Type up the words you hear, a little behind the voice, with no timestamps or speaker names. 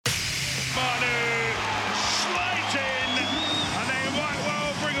Manu slides in, and they might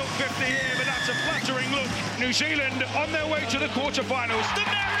well bring up 50 here, but that's a flattering look. New Zealand on their way to the quarterfinals. The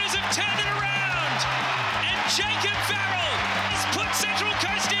Mariners have turned it around, and Jacob Farrell has put Central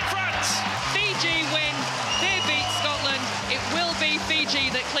Coast in front. Fiji win, they beat Scotland. It will be Fiji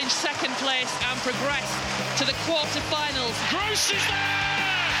that clinch second place and progress to the quarterfinals. Gross is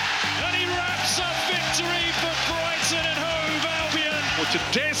there, and he wraps up victory for Brighton and Hove Albion. Well,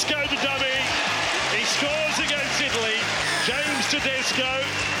 Tedesco to dummy, he scores against Italy. James Tedesco,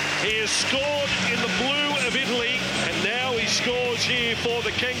 he has scored in the blue of Italy, and now he scores here for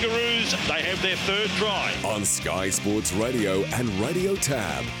the Kangaroos. They have their third try. On Sky Sports Radio and Radio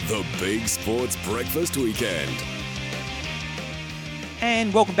Tab, the Big Sports Breakfast Weekend.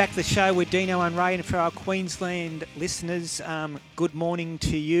 And welcome back to the show with Dino and Ray. And for our Queensland listeners, good morning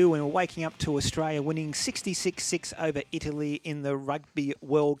to you. And we're waking up to Australia winning 66-6 over Italy in the Rugby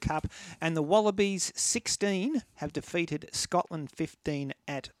World Cup. And the Wallabies 16 have defeated Scotland 15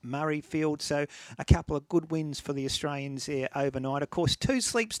 at Murrayfield. So a couple of good wins for the Australians there overnight. Of course, 2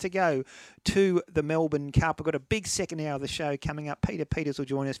 sleeps to go to the Melbourne Cup. We've got a big second hour of the show coming up. Peter Peters will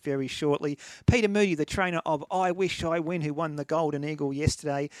join us very shortly. Peter Moody, the trainer of I Wish I Win, who won the Golden Eagle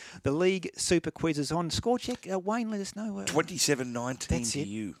yesterday. The League Super Quiz is on. Score check. Wayne, let us know. 27-19 to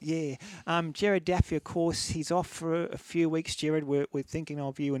you. Yeah. Jared Daffy, of course, he's off for a few weeks. Jared, we're thinking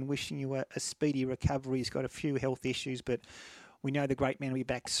of you and wishing you a speedy recovery. He's got a few health issues, but we know the great man will be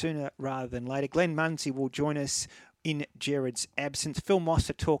back sooner rather than later. Glenn Munsey will join us in Jared's absence. Phil Moss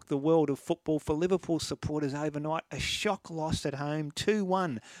to talk the world of football for Liverpool supporters overnight. A shock loss at home,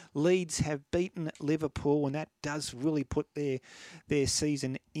 2-1. Leeds have beaten Liverpool, and that does really put their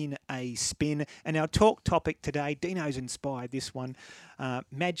season in a spin. And our talk topic today, Dino's inspired this one,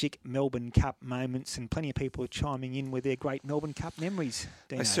 magic Melbourne Cup moments, and plenty of people are chiming in with their great Melbourne Cup memories.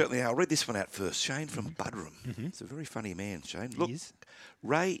 Dino. They certainly are. I'll read this one out first. Shane from Buderim. Mm-hmm. It's a very funny man, Shane. Look,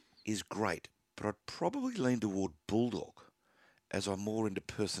 Ray is great, but I'd probably lean toward Bulldog, as I'm more into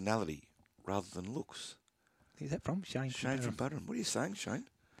personality rather than looks. Who's that from? Shane from Buderim. What are you saying, Shane?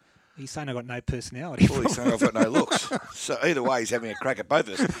 He's saying I've got no personality. Well, he's saying I've got no looks. So either way, he's having a crack at both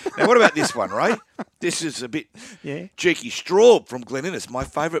of us. Now, what about this one, Ray? This is a bit cheeky. Straub from Glen Innes, my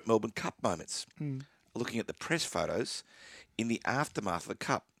favourite Melbourne Cup moments. Looking at the press photos in the aftermath of the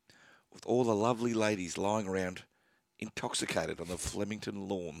Cup, with all the lovely ladies lying around intoxicated on the Flemington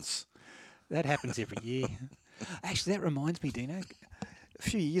lawns. That happens every year. Actually, that reminds me, Dino, a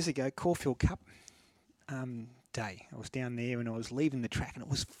few years ago, Caulfield Cup day. I was down there and I was leaving the track and it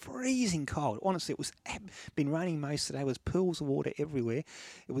was freezing cold. Honestly, it was been raining most of the day. There was pools of water everywhere.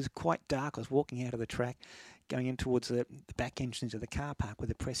 It was quite dark. I was walking out of the track, going in towards the back entrance of the car park where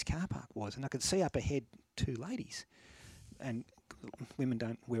the press car park was, and I could see up ahead 2 ladies. And women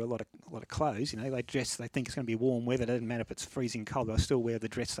don't wear a lot of clothes, you know. They dress. They think it's going to be warm weather. It doesn't matter if it's freezing cold. They'll still wear the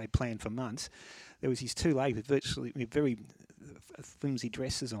dress they planned for months. There was these 2 ladies with very flimsy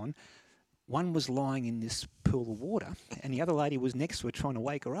dresses on. One was lying in this pool of water, and the other lady was next to her trying to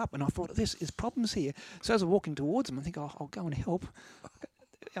wake her up. And I thought, there's problems here. So as I was walking towards them, I think, I'll go and help.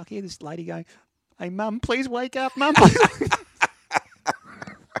 I hear this lady go, "Hey, Mum, please wake up, Mum."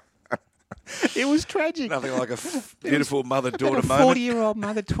 It was tragic. Nothing like a beautiful mother-daughter moment. A 40-year-old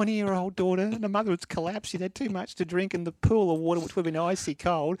mother, 20-year-old daughter, and the mother had collapsed. She'd had too much to drink in the pool of water, which would have been icy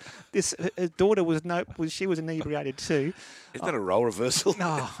cold. Her daughter was inebriated too. Isn't that a role reversal?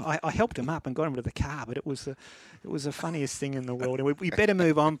 No, I helped him up and got him to the car, but it was the funniest thing in the world. And we better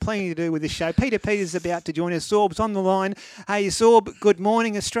move on. Plenty to do with this show. Peter Peters is about to join us. Zorb's on the line. Hey, Zorb, good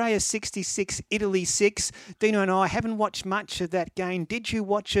morning. Australia 66, Italy 6. Dino and I haven't watched much of that game. Did you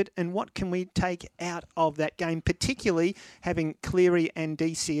watch it? And what can we take out of that game, particularly having Cleary and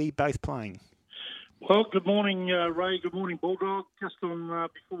DCE both playing? Well, good morning, Ray. Good morning, Bulldog. Just on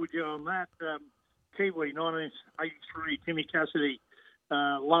before we go on that, Kiwi 1983, Timmy Cassidy,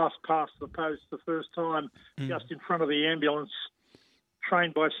 last past the post the first time, just in front of the ambulance,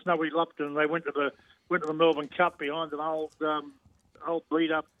 trained by Snowy Lupton. They went to the Melbourne Cup behind an old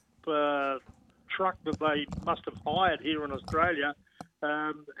beat up truck that they must have hired here in Australia,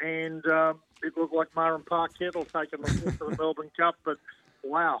 and it looked like Marham Park Kettle taking them to the Melbourne Cup, but.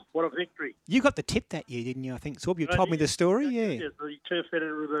 Wow, what a victory. You got the tip that year, didn't you, I think, Zorb? You told me the story, yeah. Yes, the turf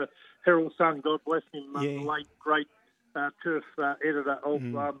editor of the Herald Sun, God bless him, the late, great turf editor of...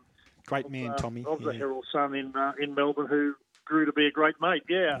 great man, Tommy. Of the Herald Sun in Melbourne, who grew to be a great mate,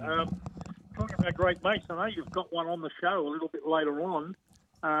 talking about great mates, I know you've got one on the show a little bit later on,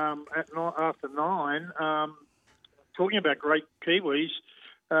 after 9, talking about great Kiwis,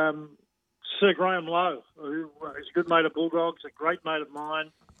 Sir Graham Lowe, who is a good mate of Bulldogs, a great mate of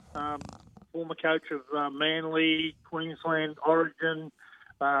mine, former coach of Manly, Queensland, Origin,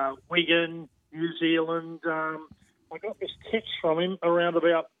 Wigan, New Zealand. I got this text from him around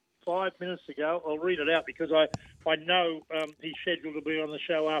about 5 minutes ago. I'll read it out because I know he's scheduled to be on the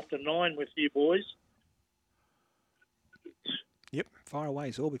show after 9 with you boys. Yep, far away,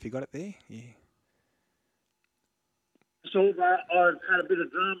 Zorb, if you got it there. Yeah. So I've had a bit of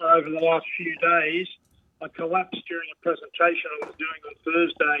drama over the last few days. I collapsed during a presentation I was doing on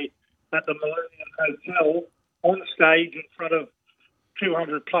Thursday at the Millennium Hotel on stage in front of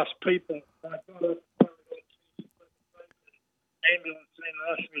 200 plus people. I got an ambulance in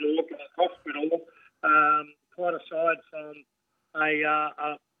rushed me to Auckland Hospital, quite aside from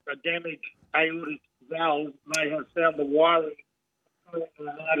a damaged aortic valve. They have found the wiring of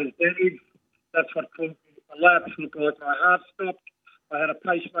my heart is damaged. That's what caused me to collapse. Looked like my heart stopped. I had a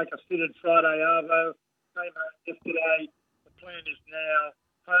pacemaker fitted Friday arvo. Came home yesterday. The plan is now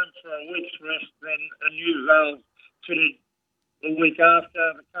home for a week's rest, then a new valve fitted the week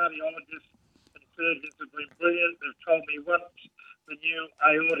after. The cardiologists and surgeons have been brilliant. They've told me once the new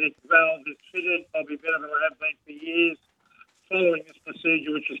aortic valve is fitted, I'll be better than I have been for years. Following this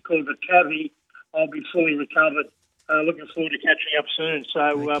procedure, which is called the TAVI, I'll be fully recovered. Looking forward to catching up soon.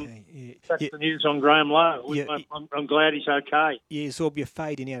 So that's the news on Graham Lowe. I'm glad he's okay. Yeah, Zorb, you're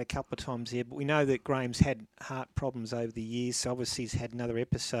fading out a couple of times there, but we know that Graham's had heart problems over the years, so obviously he's had another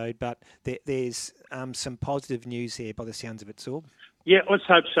episode, but there's some positive news there by the sounds of it, Zorb. Yeah, let's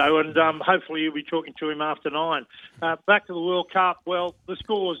hope so, and hopefully you'll be talking to him after 9. Back to the World Cup. Well, the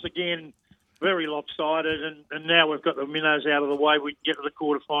scores, again, very lopsided, and now we've got the minnows out of the way. We can get to the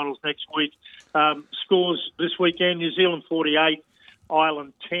quarterfinals next week. Scores this weekend: New Zealand 48,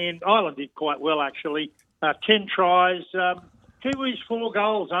 Ireland 10. Ireland did quite well, actually. 10 tries. Kiwis 4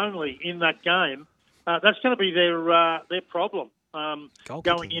 goals only in that game. That's going to be their problem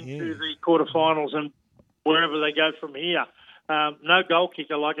going into the quarterfinals and wherever they go from here. No goal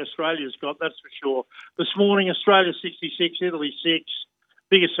kicker like Australia's got, that's for sure. This morning, Australia 66, Italy 6.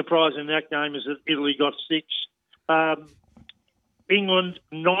 Biggest surprise in that game is that Italy got 6. England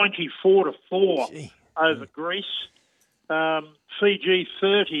 94-4 over Greece. Fiji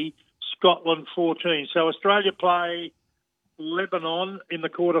 30, Scotland 14. So Australia play Lebanon in the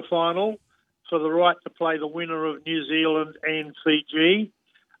quarterfinal for the right to play the winner of New Zealand and Fiji.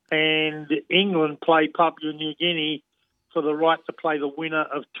 And England play Papua New Guinea for the right to play the winner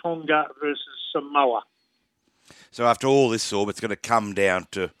of Tonga versus Samoa. So after all this, Zorb, it's going to come down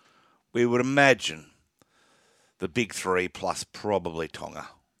to, we would imagine, the big 3 plus probably Tonga.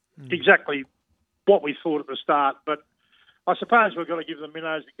 Exactly what we thought at the start. But I suppose we've got to give the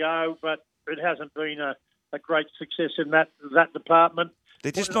Minnows a go, but it hasn't been a great success in that department.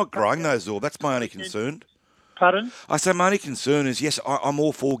 They're just not growing those, Zorb. That's my only concern. Pardon? I say my only concern is, yes, I'm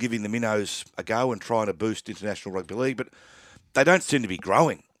all for giving the Minnows a go and trying to boost International Rugby League, but they don't seem to be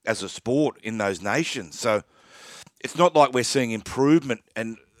growing as a sport in those nations. So it's not like we're seeing improvement,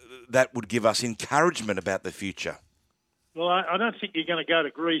 and that would give us encouragement about the future. Well, I don't think you're going to go to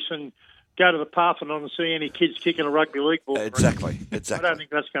Greece and go to the Parthenon and see any kids kicking a rugby league ball. Exactly. I don't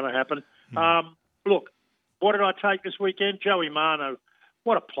think that's going to happen. Look, what did I take this weekend? Joey Manu.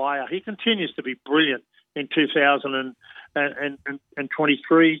 What a player. He continues to be brilliant in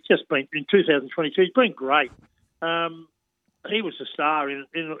 2023. Just been in 2022. He's been great. He was a star in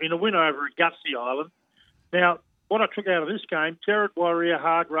a win over at Gutsy Island. Now, what I took out of this game, Jared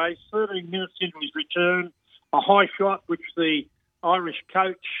Warrior-Hargraves, 13 minutes into his return, a high shot which the Irish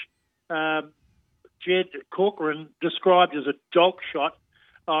coach, Jed Corcoran, described as a dog shot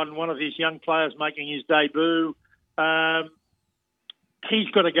on one of his young players making his debut.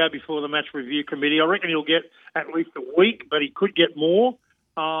 He's got to go before the match review committee. I reckon he'll get at least a week, but he could get more.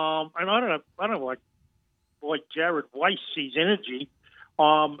 And I don't know why Jared wastes his energy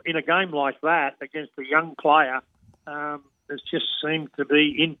in a game like that against a young player. It just seemed to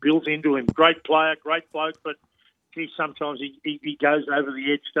be inbuilt into him. Great player, great bloke, but sometimes he goes over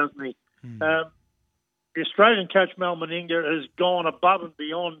the edge, doesn't he? The Australian coach Mal Meninga has gone above and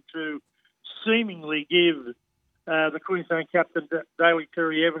beyond to seemingly give the Queensland captain Daly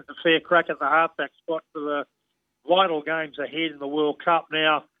Terry-Evans a fair crack at the halfback spot for the vital games ahead in the World Cup.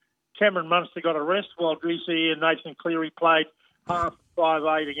 Now, Cameron Munster got a rest while DCE and Nathan Cleary played half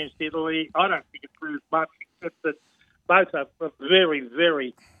 5-8 against Italy. I don't think it proves much, except that both are very,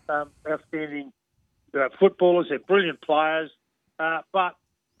 very outstanding footballers. They're brilliant players. But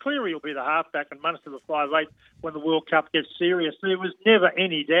Cleary will be the halfback and Munster the 5'8" when the World Cup gets serious. There was never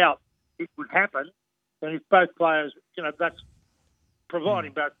any doubt it would happen. And if both players, that's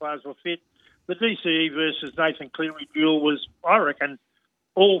providing both players were fit. The DCE versus Nathan Cleary duel was, I reckon,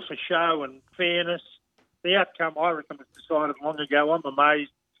 all for show and fairness. The outcome, I reckon, was decided long ago. I'm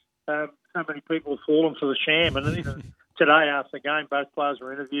amazed how many people have fallen for the sham. And even today, after the game, both players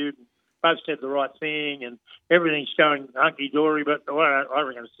were interviewed and both said the right thing, and everything's going hunky-dory. But I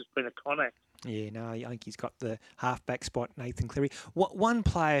reckon it's just been a con act. Yeah, no, I think he's got the half-back spot, Nathan Cleary. One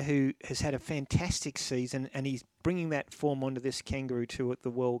player who has had a fantastic season, and he's bringing that form onto this Kangaroo Tour at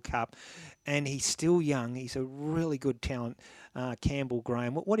the World Cup, and he's still young. He's a really good talent, Campbell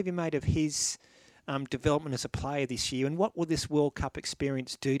Graham. What have you made of his development as a player this year, and what will this World Cup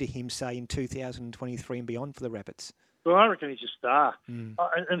experience do to him, say, in 2023 and beyond for the Rabbits? Well, I reckon he's a star. And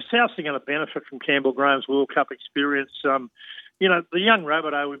Souths are going to benefit from Campbell Graham's World Cup experience. The young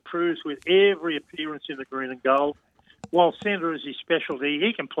Rabbitoh improves with every appearance in the green and gold. While centre is his specialty,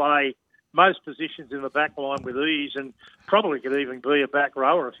 he can play most positions in the back line with ease and probably could even be a back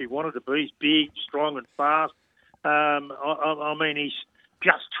rower if he wanted to be. He's big, strong and fast. I mean, he's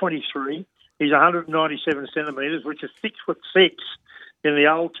just 23. He's 197 centimetres, which is 6'6" in the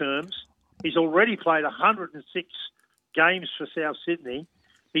old terms. He's already played 106 games for South Sydney.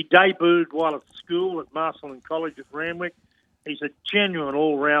 He debuted while at school at Marcelin College at Randwick. He's a genuine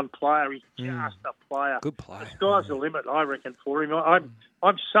all-round player. He's just a player. Good player. The sky's the limit, I reckon, for him.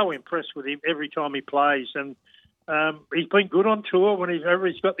 I'm so impressed with him every time he plays. And he's been good on tour whenever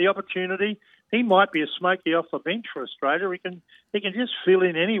he's got the opportunity. He might be a smoky off the bench for Australia. He can just fill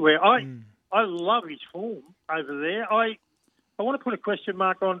in anywhere. I love his form over there. I want to put a question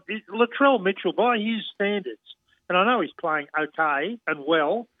mark on Latrell Mitchell by his standards. And I know he's playing okay and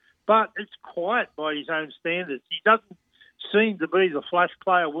well, but it's quiet by his own standards. He doesn't seem to be the flash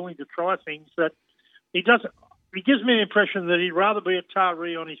player willing to try things that he doesn't. He gives me the impression that he'd rather be a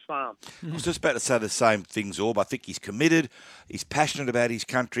Taree on his farm. I was just about to say the same thing, Zorb. I think he's committed. He's passionate about his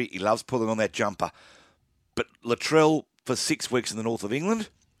country. He loves pulling on that jumper. But Latrell, for 6 weeks in the north of England,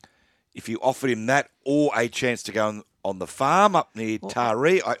 if you offered him that or a chance to go on the farm up near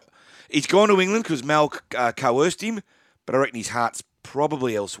Taree, he's gone to England because Mal coerced him, but I reckon his heart's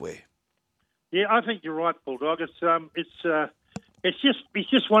probably elsewhere. Yeah, I think you're right, Bulldog. He's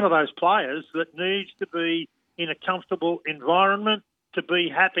just one of those players that needs to be in a comfortable environment to be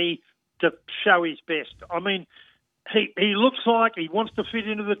happy to show his best. I mean, he looks like he wants to fit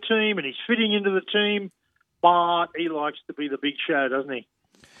into the team, and he's fitting into the team, but he likes to be the big show, doesn't he?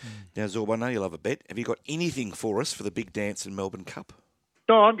 Now, Zorb, I know you love a bet. Have you got anything for us for the big dance in Melbourne Cup?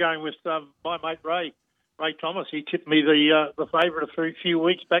 No, I'm going with my mate Ray Thomas. He tipped me the favourite a few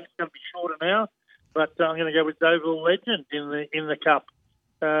weeks back. It's going to be shorter now, but I'm going to go with Deauville Legend in the Cup.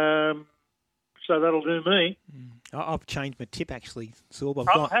 So that'll do me. I've changed my tip actually, Zorb.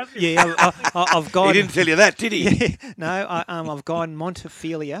 Have you? Yeah, I've gone. He didn't tell you that, did he? Yeah, no, I've gone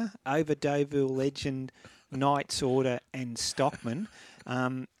Montefilia over Deauville Legend, Knights Order, and Stockman.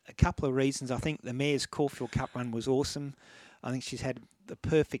 A couple of reasons. I think the Mayor's Caulfield Cup run was awesome. I think she's had the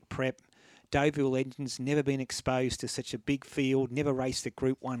perfect prep. Deauville Legend's never been exposed to such a big field, never raced at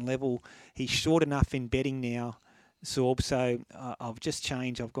Group 1 level. He's short enough in betting now, Zorb, so I've just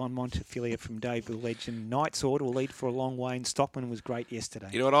changed. I've gone Montefilia from Deauville Legend. Knights Order will lead for a long way, and Stockman was great yesterday.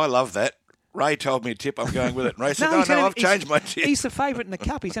 You know what? I love that. Ray told me a tip. I'm going with it. And Ray said, no, I've changed my tip. He's the favourite in the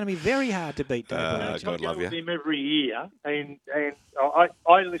Cup. He's going to be very hard to beat, Deauville Legend. God love you. I go with him every year, and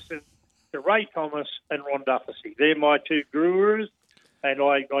I listen to Ray Thomas and Ron Duffy. They're my two gurus, and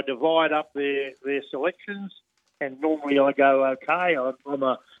I divide up their selections, and normally I go okay. I'm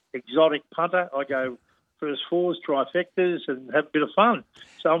a exotic punter. I go first fours, trifectas, and have a bit of fun.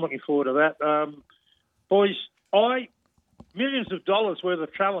 So I'm looking forward to that. Boys, millions of dollars worth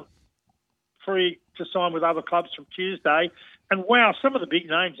of talent free to sign with other clubs from Tuesday. And wow, some of the big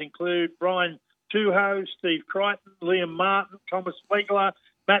names include Brian Tuho, Steve Crichton, Liam Martin, Thomas Flegler,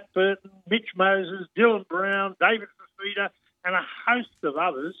 Matt Burton, Mitch Moses, Dylan Brown, David Fafita, and a host of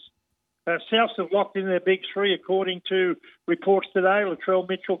others. Souths have locked in their big three, according to reports today. Latrell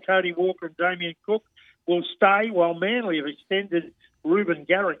Mitchell, Cody Walker and Damien Cook will stay, while Manly have extended Ruben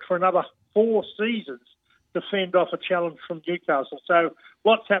Garrick for another 4 seasons to fend off a challenge from Newcastle. So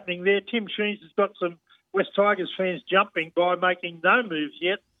lots happening there. Tim Sheens has got some West Tigers fans jumping by making no moves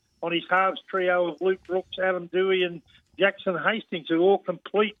yet on his halves trio of Luke Brooks, Adam Dewey and Jackson Hastings, who all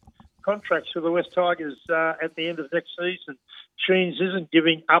complete contracts for the West Tigers at the end of next season. Sheens isn't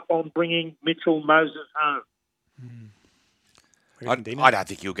giving up on bringing Mitchell Moses home. I don't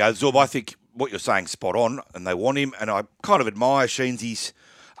think he'll go, Zorb. I think what you're saying is spot on, and they want him, and I kind of admire Sheensy's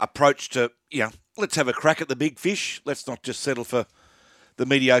approach to, let's have a crack at the big fish. Let's not just settle for the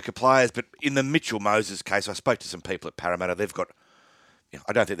mediocre players. But in the Mitchell Moses case, I spoke to some people at Parramatta. They've got,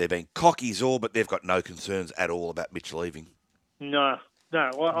 I don't think they're being cocky, Zorb, but they've got no concerns at all about Mitchell leaving. No, No,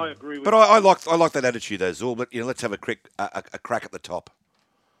 I agree with But I like that attitude, though, Zorb. But, let's have a crack at the top.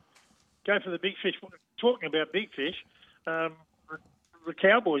 Go for the big fish. Talking about big fish, the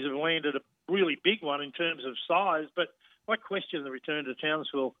Cowboys have landed a really big one in terms of size, but I question the return to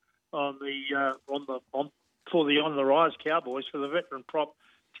Townsville for the on the rise Cowboys for the veteran prop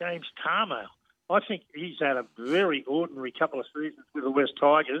James Tarmow. I think he's had a very ordinary couple of seasons with the West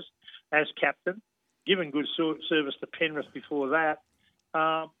Tigers as captain, given good service to Penrith before that.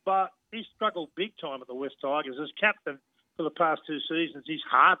 But he struggled big time at the West Tigers. As captain for the past 2 seasons, he's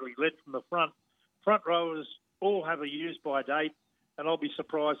hardly led from the front. Front rowers all have a use-by date, and I'll be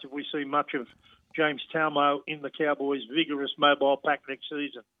surprised if we see much of James Tarmow in the Cowboys' vigorous mobile pack next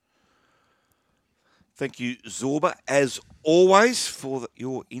season. Thank you, Zorba, as always, for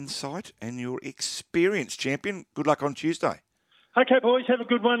your insight and your experience, champion. Good luck on Tuesday. Okay, boys, have a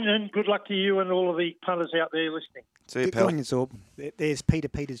good one, and good luck to you and all of the punters out there listening. See you, Good pal. on you, Zorb. There's Peter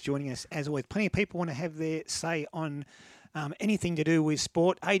Peters joining us, as always. Plenty of people want to have their say on anything to do with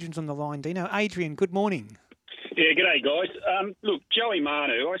sport. Adrian's on the line, Dino. Adrian, good morning. Yeah, g'day, guys. Look, Joey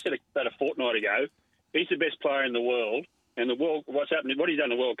Manu, I said about a fortnight ago, he's the best player in the world, and the world, what he's done in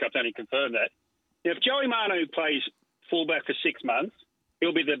the World Cup's only confirmed that. If Joey Manu plays fullback for 6 months,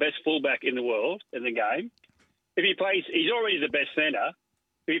 he'll be the best fullback in the world in the game. If he plays, he's already the best centre.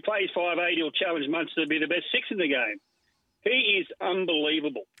 If he plays 5'8", he'll challenge Munster to be the best 6 in the game. He is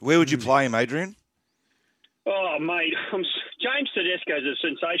unbelievable. Where would you play him, Adrian? Oh, mate, James Tedesco is a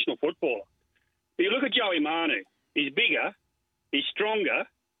sensational footballer. But you look at Joey Manu, he's bigger, he's stronger,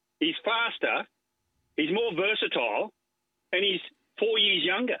 he's faster, he's more versatile, and he's 4 years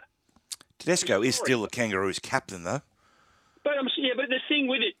younger. Tedesco is still the Kangaroos captain, though. But but the thing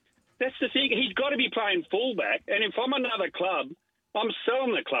with it, that's the thing. He's got to be playing fullback. And if I'm another club, I'm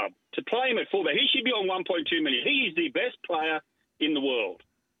selling the club to play him at fullback. He should be on 1.2 million. He is the best player in the world.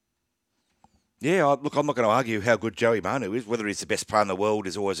 Yeah, look, I'm not going to argue how good Joey Manu is. Whether he's the best player in the world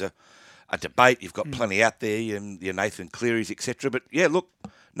is always a debate. You've got plenty out there, and your Nathan Clearys, etc. But yeah, look,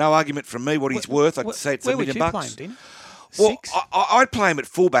 no argument from me. What he's worth, I'd say it's $1 million. Where would you play him, Well, 6? I'd play him at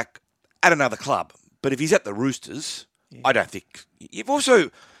fullback at another club. But if he's at the Roosters, I don't think you've also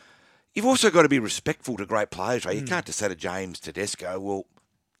got to be respectful to great players, right? You can't just say to James Tedesco, well,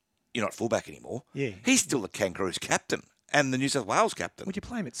 you're not fullback anymore. Yeah. He's still the Kangaroos captain and the New South Wales captain. Would you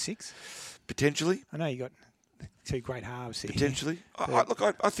play him at 6? Potentially. I know you got 2 great halves here. Potentially.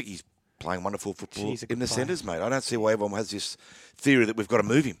 I think he's playing wonderful football He's a in good the player. centres, mate. I don't see why everyone has this theory that we've got to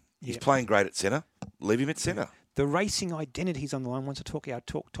move him. He's playing great at centre. Leave him at centre. The Racing Identity's on the line. Wants to talk our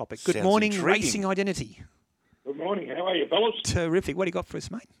talk topic. Good Sounds morning, intriguing. Racing Identity. Good morning. How are you, fellas? Terrific. What do you got for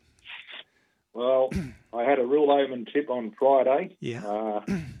us, mate? Well, I had a real omen tip on Friday,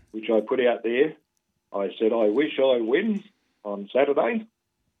 which I put out there. I said, I wish I win on Saturday.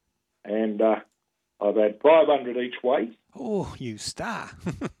 And I've had 500 each way. Oh, you star.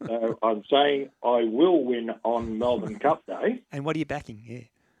 So I'm saying I will win on Melbourne Cup Day. And what are you backing? Yeah.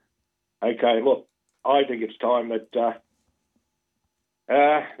 Okay, look, I think it's time that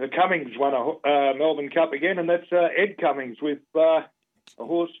the Cummings won a Melbourne Cup again, and that's Ed Cummings with a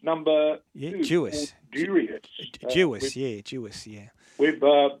horse number 2. Jewess. Jurius. Jewess, yeah. With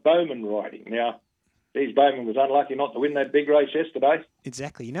Bowman riding. Now, Steve Bowman was unlucky not to win that big race yesterday.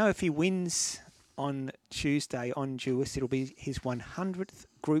 Exactly. You know, if he wins on Tuesday on Jewess, it'll be his 100th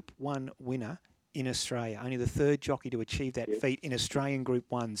Group 1 winner in Australia. Only the 3rd jockey to achieve that feat in Australian Group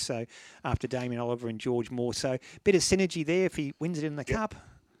 1. So after Damien Oliver and George Moore. So bit of synergy there if he wins it in the Cup.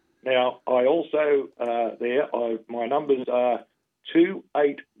 Now, I also, my numbers are 2,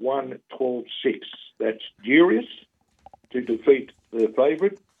 8, 1, 12, 6. That's Jurius to defeat the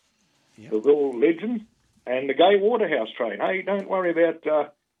favourite, the Ville Legend, and the Gay Waterhouse train. Hey, don't worry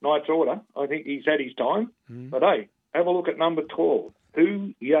about Knight's Order. I think he's had his time. But, hey, have a look at number 12,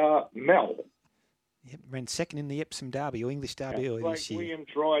 Who Ya Mel. Yep, ran second in the Epsom Derby or English Derby earlier this year. Williams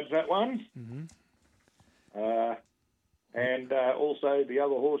rides that one. And also the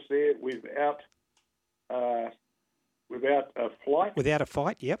other horse there without a flight. Without a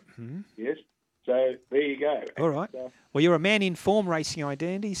fight, yep. Yes. So there you go. All right. Well, you're a man in form, Racing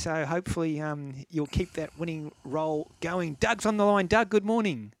Identity, so hopefully you'll keep that winning roll going. Doug's on the line. Doug, good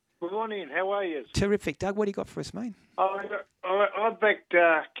morning. Good morning. How are you? Terrific. Doug, what do you got for us, mate? I backed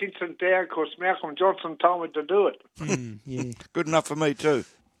Kingston down because Malcolm Johnson told me to do it. Yeah. Good enough for me too.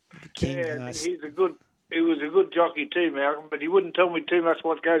 King, he was a good jockey too, Malcolm, but he wouldn't tell me too much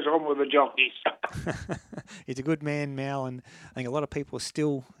what goes on with the jockeys. He's a good man, Mal, and I think a lot of people are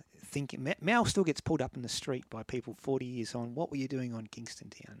still thinking. Mal still gets pulled up in the street by people 40 years on. What were you doing on Kingston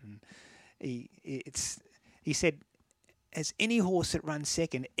Town? And he said has any horse that runs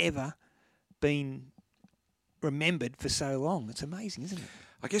second ever been remembered for so long? It's amazing, isn't it?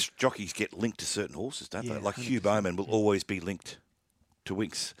 I guess jockeys get linked to certain horses, don't they? Like 100%. Hugh Bowman will always be linked to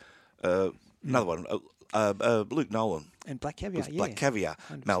Winx. Another one, Luke Nolan. And Black Caviar, with Black Caviar.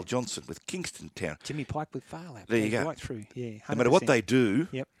 100%. Mal Johnson with Kingston Town. Jimmy Pike with Farlap. There you go. Right through, yeah. 100%. No matter what they do,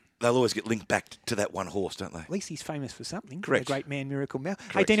 Yep. they'll always get linked back to that one horse, don't they? At least he's famous for something. Correct. The great man, Miracle Mel. Hey,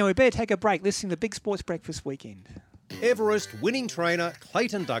 Correct. Daniel, we better take a break. Listening to the Big Sports Breakfast Weekend. Everest winning trainer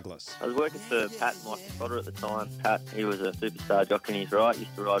Clayton Douglas. I was working for Pat and Mike Potter at the time. Pat, he was a superstar jockey in his right,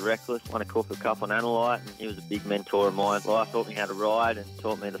 used to ride Reckless, won a Caulfield Cup on Analyte, and he was a big mentor of mine. Life taught me how to ride and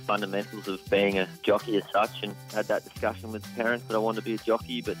taught me the fundamentals of being a jockey as such, and had that discussion with parents that I wanted to be a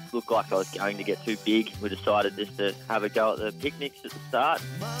jockey, but it looked like I was going to get too big. We decided just to have a go at the picnics at the start.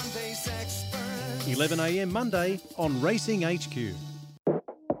 11 a.m. Monday on Racing HQ.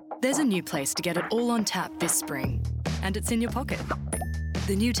 There's a new place to get it all on tap this spring, and it's in your pocket.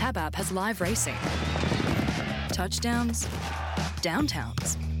 The new Tab app has live racing, touchdowns,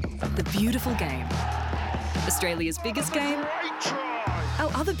 downtowns, the beautiful game, Australia's biggest game, our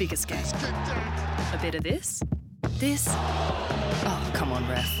other biggest game, a bit of this, oh, come on,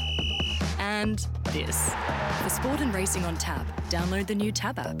 ref, and this. For sport and racing on Tab, download the new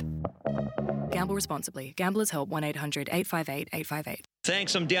Tab app. Gamble responsibly. Gamblers Help 1-800-858-858.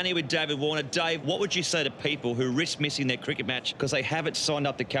 Thanks. I'm down here with David Warner. Dave, what would you say to people who risk missing their cricket match because they haven't signed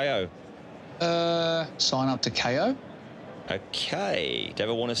up to KO? Sign up to KO. Okay.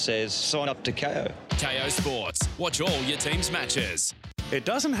 David Warner says sign up to KO. KO Sports. Watch all your team's matches. It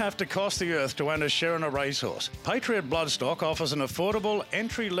doesn't have to cost the earth to own a share in a racehorse. Patriot Bloodstock offers an affordable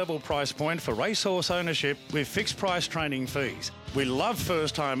entry-level price point for racehorse ownership with fixed-price training fees. We love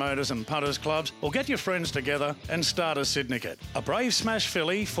first-time owners and punters clubs, or get your friends together and start a syndicate. A Brave Smash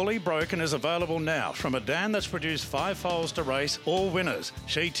filly, fully broken, is available now from a Dan that's produced 5 foals to race, all winners.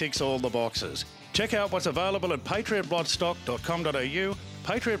 She ticks all the boxes. Check out what's available at patriotbloodstock.com.au.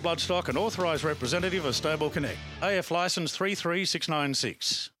 Patriot Bloodstock, an authorised representative of Stable Connect. AF licence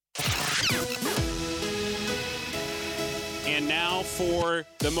 33696. And now for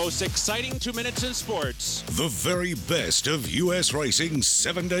the most exciting 2 minutes in sports. The very best of U.S. racing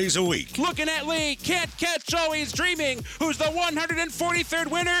 7 days a week. Looking at Lee, can't catch always dreaming, who's the 143rd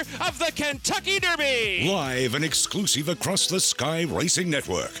winner of the Kentucky Derby. Live and exclusive across the Sky Racing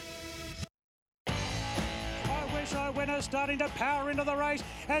Network. Winner starting to power into the race,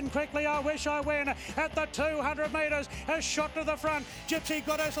 and quickly I Wish I Win at the 200 metres has shot to the front. Gypsy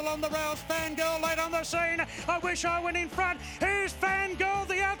Goddess along the rails, Fangirl late on the scene. I Wish I Win in front. Here's Fangirl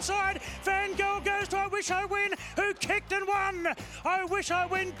the outside. Fangirl goes to I Wish I Win, who kicked and won. I Wish I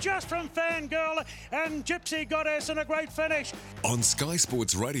Win just from Fangirl and Gypsy Goddess, and a great finish. On Sky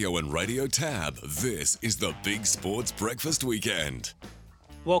Sports Radio and Radio Tab, this is the Big Sports Breakfast Weekend.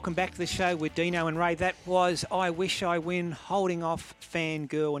 Welcome back to the show with Dino and Ray. That was I Wish I Win, holding off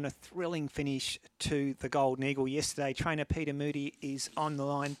Fangirl, and a thrilling finish to the Golden Eagle yesterday. Trainer Peter Moody is on the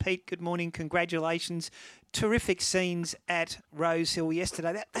line. Pete, good morning. Congratulations. Terrific scenes at Rosehill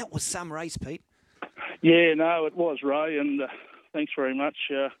yesterday. That was some race, Pete. Yeah, no, it was, Ray, and thanks very much.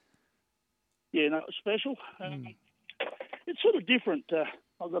 Yeah, no, it was special. It's sort of different,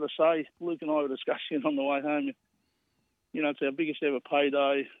 I've got to say. Luke and I were discussing on the way home. You know, it's our biggest ever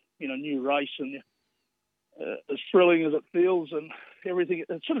payday, new race, and as thrilling as it feels and everything,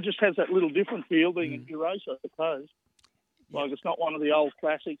 it sort of just has that little different feel being a new race, I suppose. Yeah. Like, it's not one of the old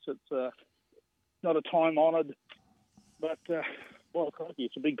classics. It's not a time-honoured, but,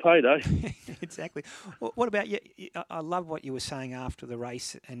 it's a big payday. Exactly. Well, what about you? I love what you were saying after the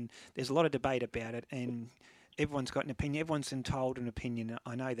race, and there's a lot of debate about it, and everyone's got an opinion. Everyone's entitled to an opinion.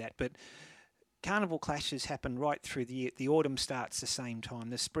 I know that, but carnival clashes happen right through the year. The autumn starts the same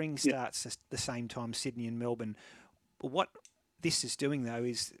time. The spring starts the same time, Sydney and Melbourne. What this is doing, though,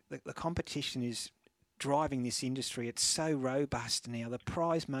 is the competition is driving this industry. It's so robust now. The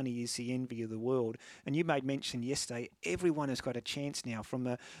prize money is the envy of the world. And you made mention yesterday, everyone has got a chance now,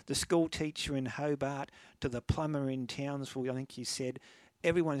 from the school teacher in Hobart to the plumber in Townsville, I think you said.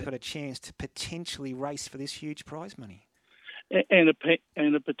 Everyone's got a chance to potentially race for this huge prize money. And a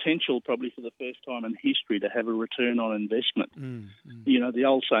potential, probably for the first time in history, to have a return on investment. You know, the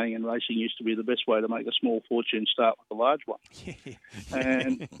old saying in racing used to be the best way to make a small fortune, start with a large one.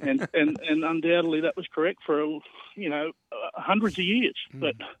 And undoubtedly that was correct for, hundreds of years.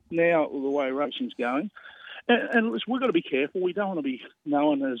 But now the way racing's going, and we've got to be careful. We don't want to be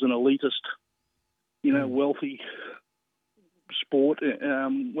known as an elitist, wealthy sport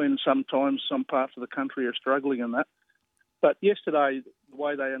when sometimes some parts of the country are struggling in that. But yesterday, the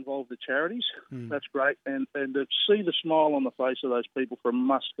way they involve the charities. That's great. And to see the smile on the face of those people from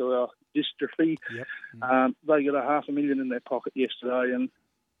muscular dystrophy, they got $500,000 in their pocket yesterday,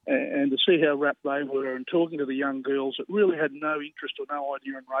 and to see how rapt they were and talking to the young girls that really had no interest or no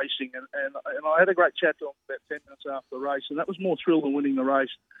idea in racing. And I had a great chat to them about 10 minutes after the race, and that was more thrill than winning the race,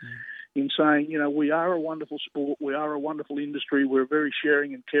 in saying, you know, we are a wonderful sport, we are a wonderful industry, we're a very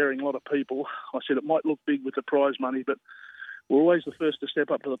sharing and caring lot of people. I said it might look big with the prize money, but we're always the first to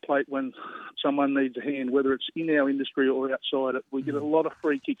step up to the plate when someone needs a hand, whether it's in our industry or outside it. We get a lot of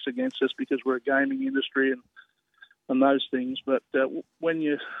free kicks against us because we're a gaming industry and those things. But when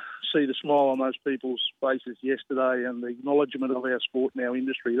you see the smile on those people's faces yesterday and the acknowledgement of our sport and our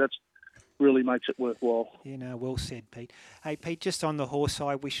industry, that's really makes it worthwhile. Yeah, no, well said, Pete. Hey, Pete, just on the horse,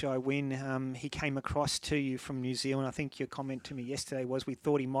 I Wish I Win, he came across to you from New Zealand. I think your comment to me yesterday was we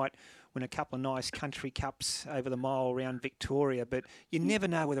thought he might win a couple of nice country cups over the mile around Victoria, but you never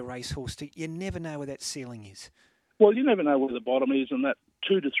know with a racehorse. You never know where that ceiling is. Well, you never know where the bottom is, and that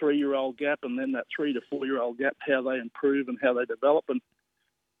 2 to 3 year old gap, and then that 3 to 4 year old gap, how they improve and how they develop, and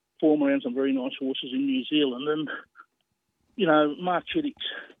form around some very nice horses in New Zealand. And, you know, Mark Chittick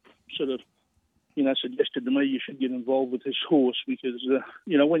sort of, you know, suggested to me you should get involved with this horse because,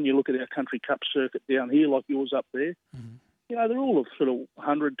 you know, when you look at our country cup circuit down here, like yours up there, you know, they're all of sort of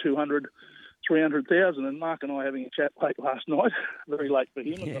 100, 200, 300,000. And Mark and I having a chat late last night, very late for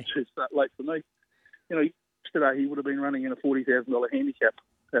him, and not too late for me. You know, yesterday he would have been running in a $40,000 handicap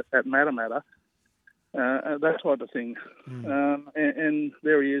at Matamata, that type of thing. And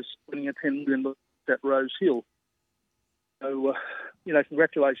there he is winning a $10 million at Rose Hill. So, you know,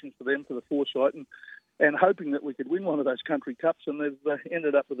 congratulations to them for the foresight and hoping that we could win one of those country cups, and they've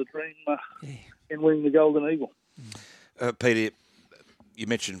ended up with a dream in winning the Golden Eagle. Peter, you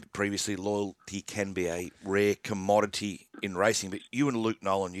mentioned previously loyalty can be a rare commodity in racing, but you and Luke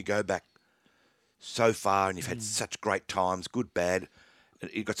Nolan, you go back so far and you've had such great times, good, bad, and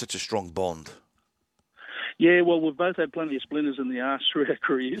you've got such a strong bond. Yeah, well, we've both had plenty of splinters in the arse through our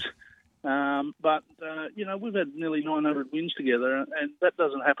careers. But you know, we've had nearly 900 wins together, and that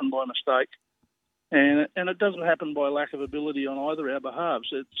doesn't happen by mistake. And it doesn't happen by lack of ability on either our behalves.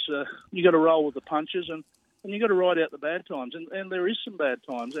 It's you got to roll with the punches, and you got to ride out the bad times. And there is some bad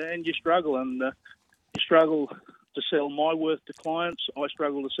times, and you struggle, and you struggle to sell my worth to clients. I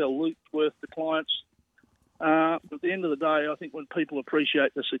struggle to sell Luke's worth to clients. But at the end of the day, I think when people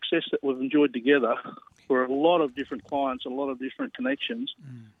appreciate the success that we've enjoyed together for a lot of different clients, a lot of different connections,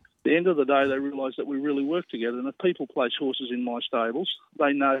 at the end of the day, they realise that we really work together. And if people place horses in my stables,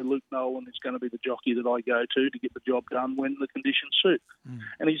 they know Luke Nolan is going to be the jockey that I go to get the job done when the conditions suit.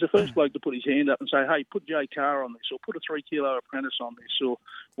 And he's the first bloke to put his hand up and say, hey, put Jay Carr on this, or put a 3 kilo apprentice on this,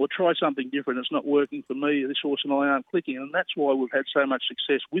 or try something different. It's not working for me. This horse and I aren't clicking. And that's why we've had so much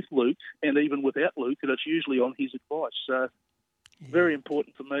success with Luke, and even without Luke, and it's usually on his advice. So very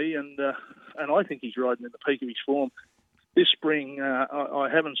important for me, and I think he's riding in the peak of his form. This spring, I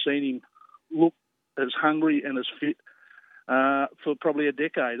haven't seen him look as hungry and as fit for probably a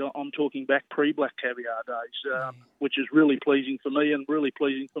decade. I'm talking back pre-Black Caviar days, which is really pleasing for me and really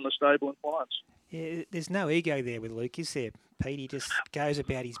pleasing for my stable and clients. Yeah, there's no ego there with Luke, is there, Pete? He just goes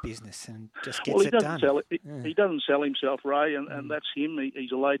about his business and just gets it done. He doesn't sell himself, Ray, and that's him.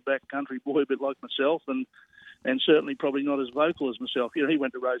 He's a laid-back country boy, a bit like myself, and certainly probably not as vocal as myself. You know, he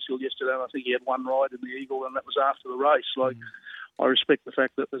went to Rose Hill yesterday, and I think he had one ride in the Eagle, and that was after the race. Like, I respect the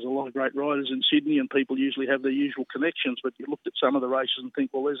fact that there's a lot of great riders in Sydney, and people usually have their usual connections, but you looked at some of the races and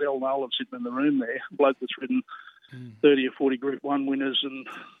think, well, there's Al Nolan sitting in the room there, a bloke that's ridden 30 or 40 Group 1 winners and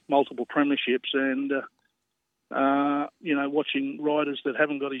multiple premierships, and, you know, watching riders that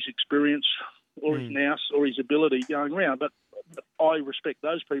haven't got his experience or his nous or his ability going around. But I respect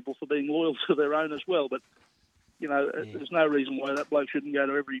those people for being loyal to their own as well. But you know, there's no reason why that bloke shouldn't go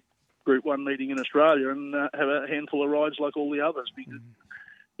to every Group 1 meeting in Australia and have a handful of rides like all the others, because,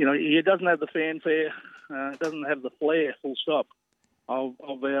 you know, he doesn't have the fanfare, doesn't have the flair, full stop, of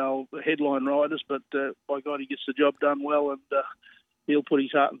our headline riders, but by God, he gets the job done well, and he'll put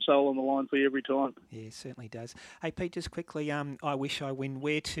his heart and soul on the line for you every time. Yeah, certainly does. Hey, Pete, just quickly, I Wish I Win,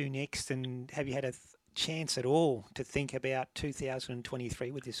 where to next, and have you had a chance at all to think about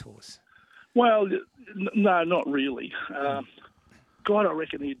 2023 with this horse? Well, no, not really. God, I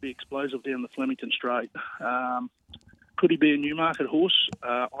reckon he'd be explosive down the Flemington Straight. Could he be a Newmarket horse?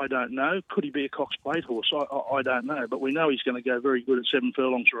 I don't know. Could he be a Cox Plate horse? I don't know. But we know he's going to go very good at 7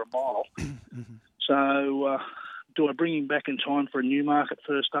 furlongs or a mile. So do I bring him back in time for a Newmarket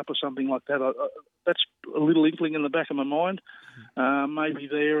first up or something like that? That's a little inkling in the back of my mind. maybe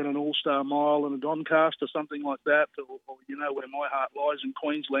there in an All-Star Mile in a Doncaster, something like that, or where my heart lies in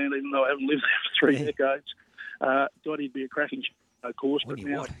Queensland, even though I haven't lived there for 3 decades. God, he'd be a cracking course, but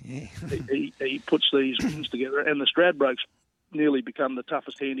now he puts these wins together, and the Stradbroke's nearly become the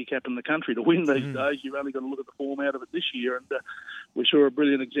toughest handicap in the country to win these days. You've only got to look at the form out of it this year, and we saw a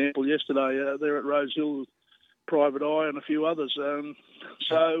brilliant example yesterday there at Rose Hill with Private Eye and a few others. There's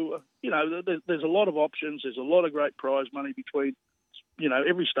a lot of options. There's a lot of great prize money between,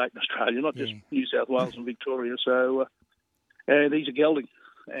 every state in Australia, not just New South Wales and Victoria. So, and he's a gelding,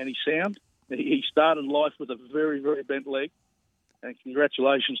 and he's sound. He started life with a very, very bent leg. And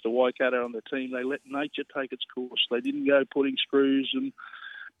congratulations to Waikato and the team. They let nature take its course. They didn't go putting screws and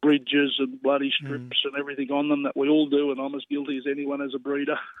bridges and bloody strips and everything on them that we all do, and I'm as guilty as anyone as a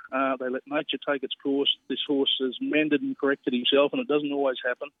breeder. They let nature take its course. This horse has mended and corrected himself, and it doesn't always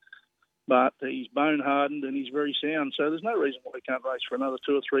happen. But he's bone-hardened and he's very sound. So there's no reason why he can't race for another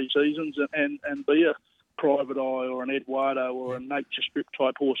 2 or 3 seasons and be a Private Eye or an Eduardo or a nature strip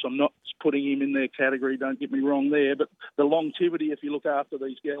type horse. I'm not putting him in their category, don't get me wrong there, but the longevity, if you look after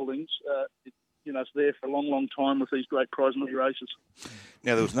these geldings, it's there for a long, long time with these great prize money races.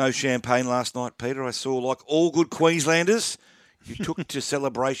 Now, there was no champagne last night, Peter. I saw, like all good Queenslanders, you took to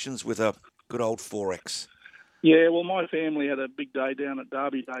celebrations with a good old 4X. Yeah, well, my family had a big day down at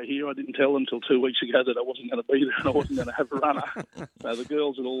Derby Day here. I didn't tell them until 2 weeks ago that I wasn't going to be there and I wasn't going to have a runner. So the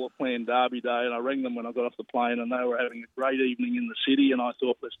girls had all planned Derby Day, and I rang them when I got off the plane, and they were having a great evening in the city, and I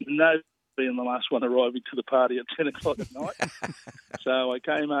thought, there's no being the last one arriving to the party at 10 o'clock at night. So I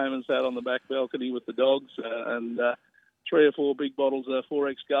came home and sat on the back balcony with the dogs and 3 or 4 big bottles of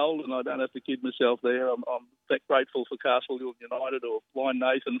 4X Gold, and I don't have to kid myself there. I'm that grateful for Castle Hill United or Blind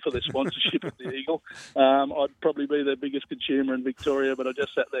Nathan for their sponsorship of the Eagle. I'd probably be their biggest consumer in Victoria, but I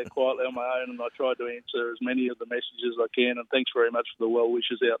just sat there quietly on my own and I tried to answer as many of the messages as I can, and thanks very much for the well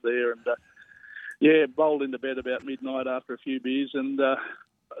wishes out there. And bowled into bed about midnight after a few beers, and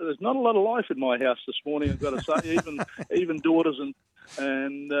there's not a lot of life in my house this morning, I've got to say. Even daughters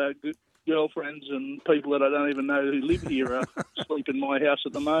and girlfriends and people that I don't even know who live here sleep in my house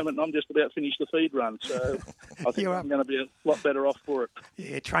at the moment, and I'm just about finished the feed run, so I think I'm going to be a lot better off for it.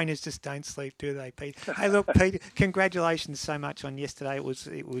 Yeah, trainers just don't sleep, do they, Pete? Hey, look, Pete, congratulations so much on yesterday. It was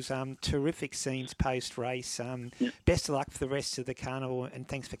terrific scenes post-race. Best of luck for the rest of the carnival, and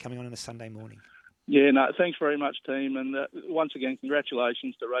thanks for coming on a Sunday morning. Yeah, no, thanks very much, team. And once again,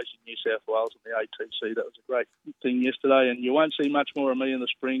 congratulations to Racing New South Wales and the ATC. That was a great thing yesterday, and you won't see much more of me in the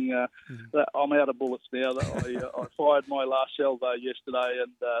spring. I'm out of bullets now. I fired my last salvo yesterday,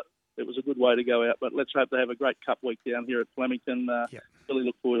 and it was a good way to go out. But let's hope they have a great Cup week down here at Flemington. Really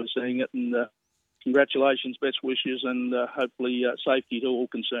look forward to seeing it. And congratulations, best wishes, and hopefully safety to all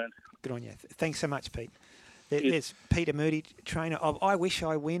concerned. Good on you. Thanks so much, Pete. There's Peter Moody, trainer of I Wish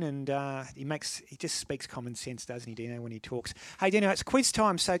I Win, and he just speaks common sense, doesn't he, Dino, when he talks. Hey, Dino, it's quiz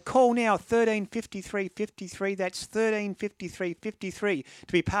time, so call now 135353. That's 135353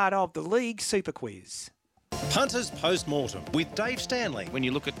 to be part of the League Super Quiz. Punters Post-Mortem with Dave Stanley. When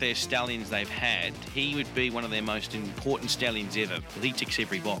you look at their stallions they've had, he would be one of their most important stallions ever. He ticks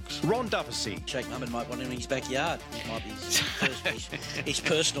every box. Ron Duffy. Sheikh Mohammed might want him in his backyard. Might be his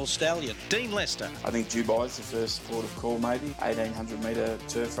personal stallion. Dean Lester. I think Dubai's the first port of call, maybe. 1,800-metre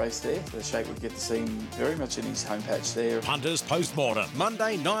turf race there. The Sheikh would get to see him very much in his home patch there. Punters Post-Mortem.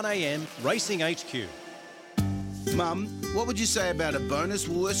 Monday, 9 a.m, Racing HQ. Mum, what would you say about a bonus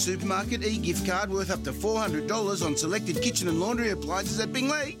Woolworths Supermarket e-gift card worth up to $400 on selected kitchen and laundry appliances at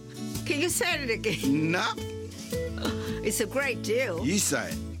Bingley? Can you say it again? Nah. It's a great deal. You say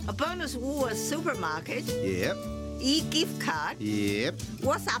it. A bonus Woolworths Supermarket? Yep. E-gift card? Yep.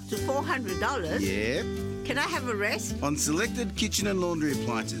 What's up to $400? Yep. Can I have a rest? On selected kitchen and laundry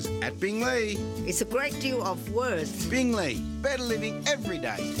appliances at Bingley. It's a great deal of worth. Bingley. Better living every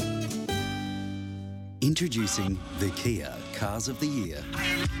day. Introducing the Kia Cars of the Year.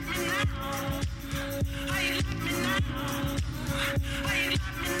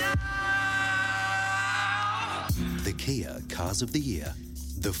 The Kia Cars of the Year.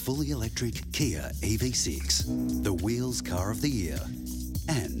 The fully electric Kia EV6. The Wheels Car of the Year.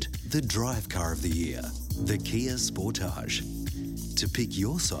 And the Drive Car of the Year. The Kia Sportage. To pick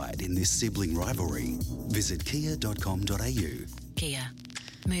your side in this sibling rivalry, visit kia.com.au. Kia.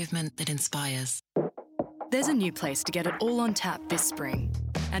 Movement that inspires. There's a new place to get it all on tap this spring,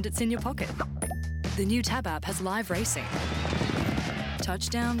 and it's in your pocket. The new Tab app has live racing,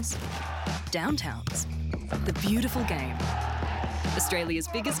 touchdowns, downtowns, the beautiful game, Australia's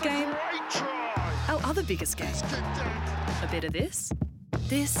biggest game, our other biggest game, a bit of this,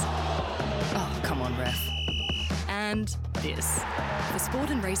 oh, come on, ref, And this. For sport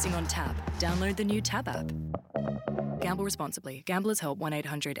and racing on Tab, download the new Tab app. Gamble responsibly. Gamblers Help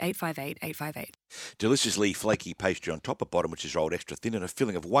 1-800-858-858. Deliciously flaky pastry on top or bottom, which is rolled extra thin, and a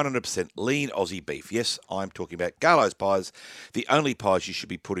filling of 100% lean Aussie beef. Yes, I'm talking about Garlo's Pies, the only pies you should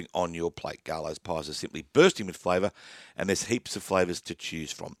be putting on your plate. Garlo's Pies are simply bursting with flavour, and there's heaps of flavours to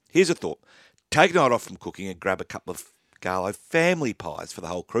choose from. Here's a thought. Take a night off from cooking and grab a couple of Garlo family pies for the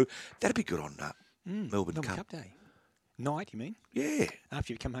whole crew. That'd be good on Melbourne Cup Day. Night, you mean? Yeah.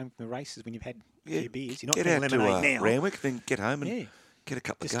 After you've come home from the races, when you've had a few beers, you're not get getting out to lemonade now. Randwick, then get home and get a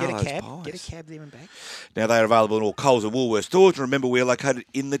couple of Garlo's pies. Get a cab there and back. Now, they are available in all Coles and Woolworths stores. And remember, we are located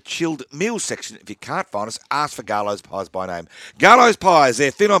in the chilled meals section. If you can't find us, ask for Garlo's Pies by name. Garlo's Pies, they're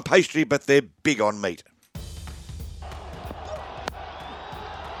thin on pastry, but they're big on meat.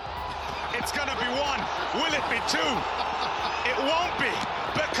 It's going to be one. Will it be two? It won't be,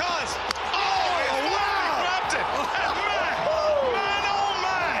 because... grabbed it. And man, oh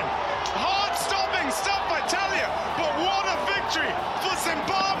man. Heart-stopping stuff, I tell you. But what a victory for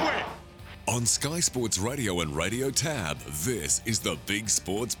Zimbabwe. On Sky Sports Radio and Radio Tab, this is the Big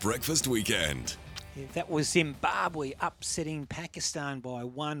Sports Breakfast Weekend. Yeah, that was Zimbabwe upsetting Pakistan by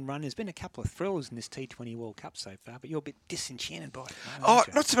 1 run. There's been a couple of thrills in this T20 World Cup so far, but you're a bit disenchanted by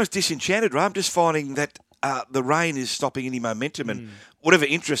it. Not so much disenchanted, Ray. I'm just finding that the rain is stopping any momentum, and whatever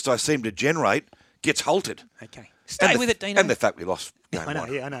interest I seem to generate gets halted. Okay. Stay with it, Dino. And the fact we lost game I know,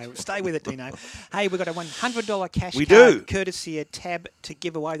 one. yeah, I know. Stay with it, Dino. Hey, we've got a $100 cash We card, do. courtesy of Tab, to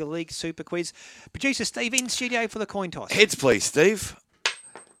give away the League Super Quiz. Producer Steve in studio for the coin toss. Heads, please, Steve.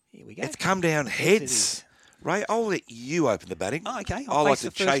 Here we go. It's come down heads. Ray, I'll let you open the batting. Oh, okay. I like face to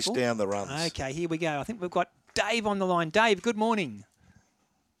the first chase ball. down the runs. Okay, here we go. I think we've got Dave on the line. Dave, good morning.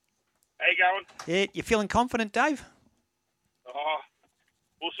 How you going? Yeah, you feeling confident, Dave?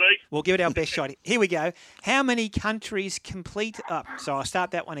 We'll see. We'll give it our best shot. Here we go. How many countries so I'll start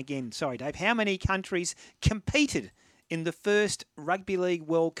that one again. Sorry, Dave. How many countries competed in the first Rugby League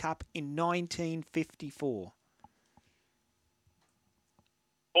World Cup in 1954?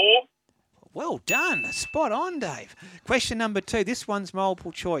 4. Well done. Spot on, Dave. Question number 2. This one's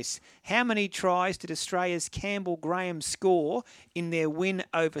multiple choice. How many tries did Australia's Campbell Graham score in their win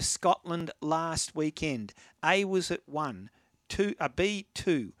over Scotland last weekend? A, was it 1? B,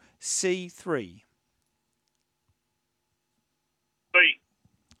 2, C, 3. B.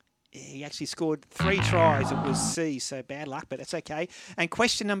 He actually scored 3 tries. It was C, so bad luck, but that's okay. And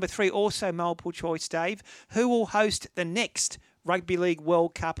question number 3, also multiple choice, Dave. Who will host the next Rugby League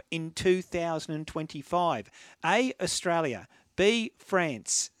World Cup in 2025? A, Australia. B,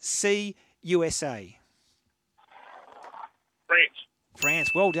 France. C, USA. France.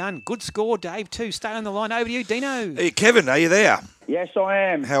 France, well done. Good score, Dave, too. Stay on the line. Over to you, Dino. Hey, Kevin, are you there? Yes, I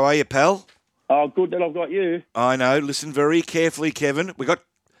am. How are you, pal? Oh, good that I've got you. I know. Listen very carefully, Kevin. We got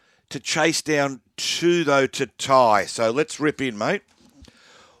to chase down 2, though, to tie. So let's rip in, mate.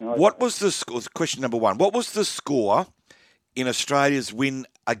 No, What was the score? Question number 1. What was the score in Australia's win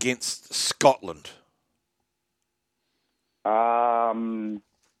against Scotland? 96-6.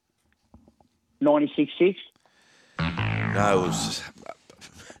 No, it was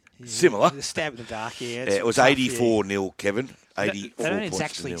similar. The stab in the dark, yeah. Yeah, it was 84-0, Kevin. 84 They don't points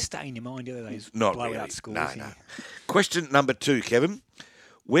actually to 0. stay in your mind, do they? Those Not blowout really. scores. No, yeah. no. Question number 2, Kevin.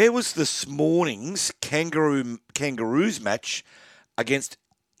 Where was this morning's Kangaroos match against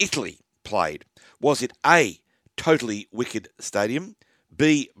Italy played? Was it A, Totally Wicked Stadium,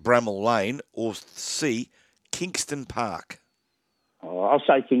 B, Bramall Lane, or C, Kingston Park? Oh, I'll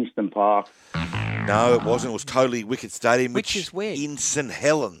say Kingston Park. No, it wasn't. It was Totally Wicked Stadium, Which is where? In St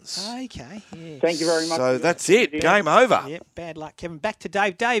Helens. Okay, yeah. Thank you very much. So that's it. Game over. Yep, bad luck, Kevin. Back to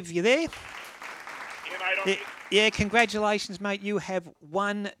Dave. Dave, you there? Yeah, congratulations, mate. You have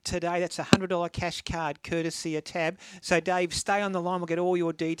won today. That's a $100 cash card courtesy of Tab. So, Dave, stay on the line. We'll get all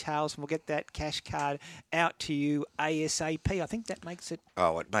your details and we'll get that cash card out to you ASAP. I think that makes it...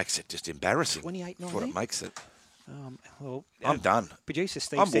 Oh, it makes it just embarrassing. 28-19? That's what it makes it. Well, I'm done. Producer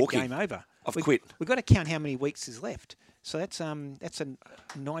Steve I'm said walking. game over. I've quit. We've got to count how many weeks is left. So that's a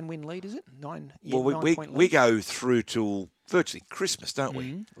 9-win lead, is it? 9. Yeah, Well, 9-point we lead. go through till virtually Christmas, don't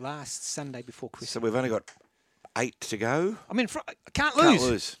we? Last Sunday before Christmas. So we've only got 8 to go. I mean, can't lose. Can't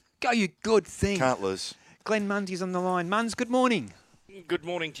lose. Go, you good thing. Can't lose. Glenn Munsey's on the line. Muns, good morning. Good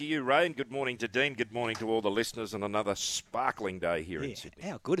morning to you, Ray, and good morning to Dean. Good morning to all the listeners on another sparkling day here in Sydney.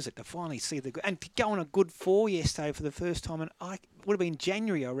 How good is it to finally see and to go on a good 4 yesterday for the first time? And it would have been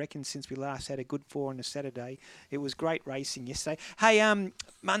January, I reckon, since we last had a good 4 on a Saturday. It was great racing yesterday. Hey,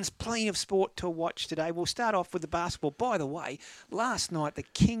 Muns, plenty of sport to watch today. We'll start off with the basketball. By the way, last night the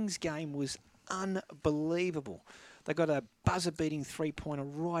Kings game was unbelievable. They got a buzzer-beating three-pointer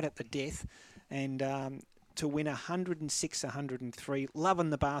right at the death, and to win 106-103. Loving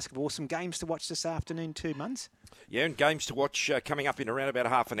the basketball. Some games to watch this afternoon too, Muns. Yeah, and games to watch coming up in around about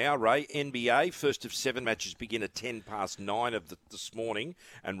half an hour, Ray. NBA, first of 7 matches begin at 9:10 of this morning.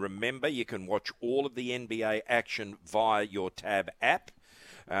 And remember, you can watch all of the NBA action via your Tab app.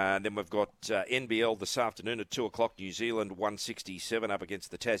 Then we've got NBL this afternoon at 2 o'clock, New Zealand 167 up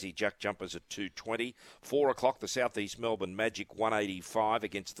against the Tassie Jack Jumpers at 220. 4 o'clock, the Southeast Melbourne Magic 185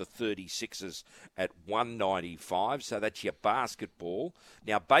 against the 36ers at 195. So that's your basketball.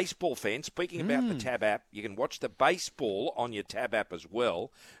 Now, baseball fans, speaking about the Tab app, you can watch the baseball on your Tab app as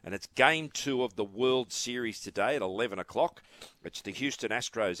well. And it's Game 2 of the World Series today at 11 o'clock. It's the Houston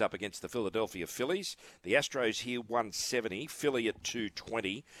Astros up against the Philadelphia Phillies. The Astros here 170, Philly at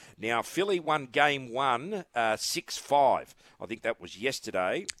 220. Now, Philly won Game 1 6-5. I think that was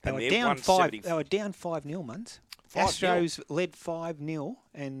yesterday. They were down 5. They were down 5-0, Muns. Astros led 5-0,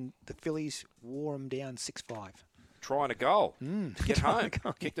 and the Phillies wore them down 6-5. Trying a goal to get home.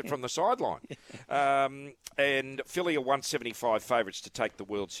 Kicked it from the sideline. And Philly are 175 favourites to take the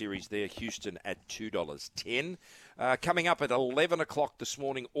World Series there. Houston at $2.10. Coming up at 11 o'clock this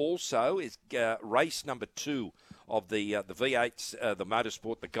morning also is race number 2 of the V8s, the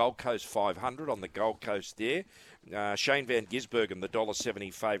motorsport, the Gold Coast 500 on the Gold Coast there. Shane Van Gisbergen, the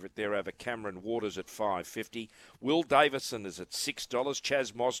 $1.70 favourite there over Cameron Waters at $5.50. Will Davison is at $6.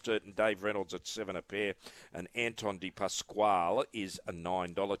 Chaz Mostert and Dave Reynolds at $7 a pair. And Anton De Pasquale is a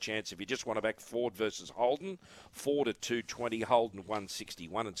 $9 chance. If you just want to back Ford versus Holden, Ford at $2.20, Holden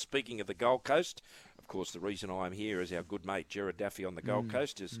 $1.61. And speaking of the Gold Coast, of course, the reason I'm here is our good mate Gerard Daffy on the Gold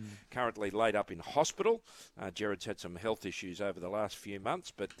Coast is currently laid up in hospital. Gerard's had some health issues over the last few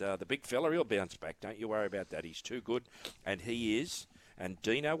months, but the big fella, he'll bounce back. Don't you worry about that. He's too good, and he is. And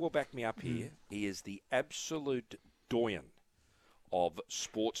Dino will back me up here. He is the absolute doyen of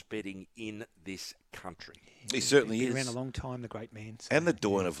sports betting in this country. He certainly Been is. around a long time, the great man. So. And the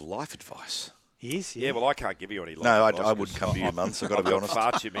doyen of life advice. He is, Yeah, well, I can't give you any life No, advice I wouldn't come to you, Muns. I've got to be honest.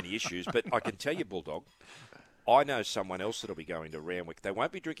 Far too many issues, but I can tell you, Bulldog, I know someone else that'll be going to Randwick. They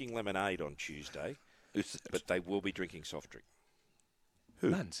won't be drinking lemonade on Tuesday, but they will be drinking soft drink.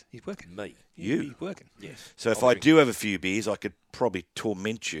 Who? Muns, he's working. Me. You? He's working. Yes. So if I do have a few beers, I could probably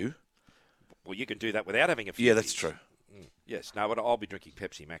torment you. Well, you can do that without having a few Yeah, that's beers. true. Yes, no, but I'll be drinking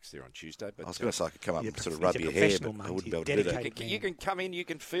Pepsi Max there on Tuesday. But I was going to say I could come up and sort of he's rub a your hair, professional, but I mate. wouldn't be He's able to do that. dedicated. you can come in. You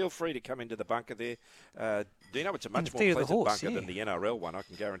can feel free to come into the bunker there. Do you know it's a much the more theatre of the pleasant horse, bunker than the NRL one? I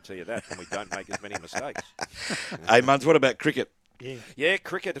can guarantee you that, and we don't make as many mistakes. Hey, Muns, what about cricket? Yeah,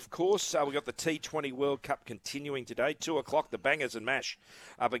 cricket, of course. We've got the T20 World Cup continuing today. 2 o'clock, the Bangers and Mash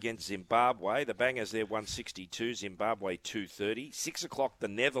up against Zimbabwe. The Bangers there 162, Zimbabwe 230. 6 o'clock, the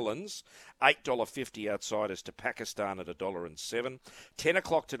Netherlands, $8.50 outsiders to Pakistan at $1.07. 10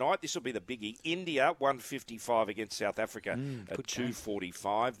 o'clock tonight, this will be the biggie. India 155 against South Africa at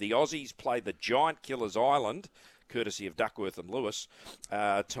 245. The Aussies play the Giant Killers Island, courtesy of Duckworth and Lewis.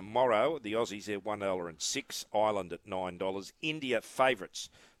 Tomorrow, the Aussies, they're $1.06, Ireland at $9. India favourites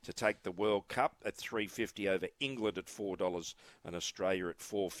to take the World Cup at $3.50 over England at $4 and Australia at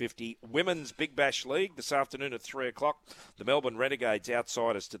 $4.50. Women's Big Bash League this afternoon at 3 o'clock. The Melbourne Renegades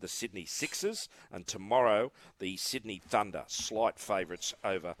outsiders to the Sydney Sixers, and tomorrow the Sydney Thunder slight favourites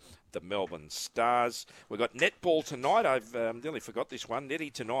over the Melbourne Stars. We've got netball tonight. I've nearly forgot this one. Netty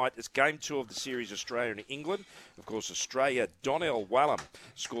tonight. It's Game 2 of the series, Australia and England. Of course, Australia, Donnell Wallam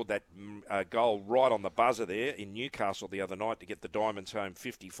scored that goal right on the buzzer there in Newcastle the other night to get the Diamonds home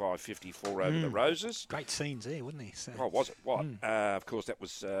 55-54 over the Roses. Great scenes there, wasn't he? So. Oh, was it? What? Of course, that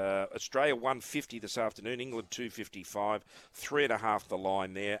was Australia 150 this afternoon, England 255, 3.5 the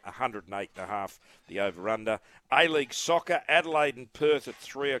line there, 108.5 the over-under. A-League Soccer, Adelaide and Perth at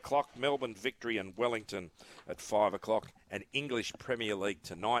 3 o'clock, Melbourne Victory and Wellington at 5 o'clock, and English Premier League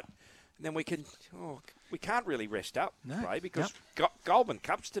tonight. And then we can't really rest up, Ray, because Goldman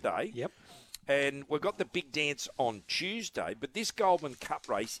Cup's today. Yep. And we've got the big dance on Tuesday, but this Goldman Cup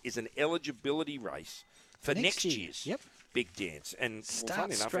race is an eligibility race for next year's big dance. And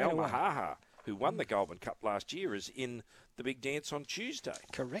funny enough, Al Mahaha, who won the Goldman Cup last year, is in the big dance on Tuesday.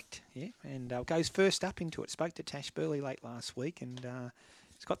 Correct, yeah. And goes first up into it. Spoke to Tash Burley late last week, and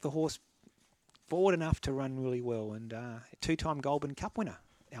he's got the horse forward enough to run really well. And a two-time Goldman Cup winner,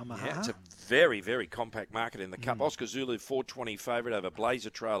 Al Mahaha. Yeah, it's a very, very compact market in the Cup. Oscar Zulu, 420 favourite over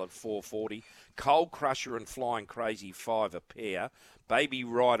Blazer Trail at 440. Cold Crusher and Flying Crazy, 5 a pair. Baby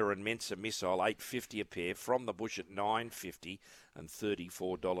Rider and Mensa Missile, $8.50 a pair. From the Bush at $9.50 and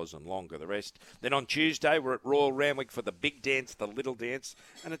 $34 and longer the rest. Then on Tuesday, we're at Royal Randwick for the big dance, the little dance.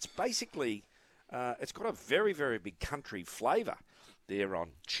 And it's basically it's got a very, very big country flavour there on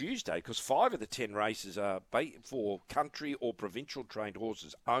Tuesday, because 5 of the 10 races are for country or provincial trained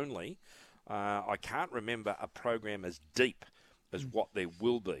horses only. I can't remember a program as deep as what there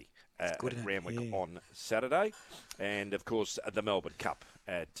will be at Randwick on Saturday. And, of course, the Melbourne Cup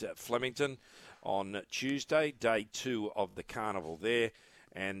at Flemington on Tuesday, day 2 of the carnival there.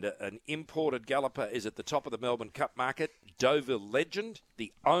 And an imported galloper is at the top of the Melbourne Cup market. Deauville Legend,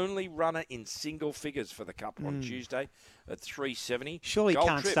 the only runner in single figures for the Cup on Tuesday at 370. Surely Gold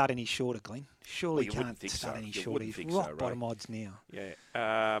can't Trip. start any shorter, Glenn. Surely Well, you can't wouldn't start think any so. You shorter. wouldn't He's think so, rock bottom Ray. odds now.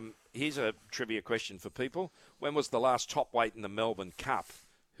 Yeah. Here's a trivia question for people. When was the last top weight in the Melbourne Cup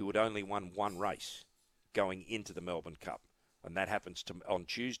who had only won one race going into the Melbourne Cup? And that happens on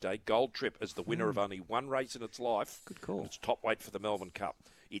Tuesday. Gold Trip is the winner of only one race in its life. Good call. And it's top weight for the Melbourne Cup.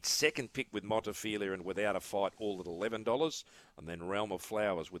 Its second pick with Montefilia and Without a Fight, all at $11. And then Realm of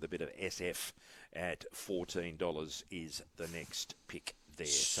Flowers with a bit of SF at $14 is the next pick there.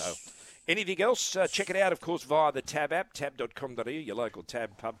 So anything else, check it out, of course, via the Tab app, tab.com.au, your local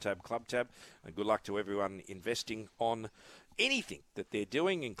Tab, pub, Tab, club Tab. And good luck to everyone investing on anything that they're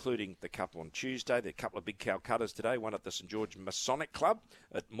doing, including the Cup on Tuesday. There are a couple of big Calcuttas today, one at the St George Masonic Club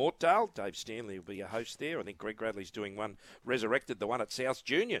at Mortdale. Dave Stanley will be a host there. I think Greg Radley's doing one, Resurrected, the one at South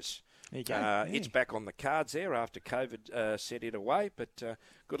Juniors. There you go. It's back on the cards there after COVID set it away. But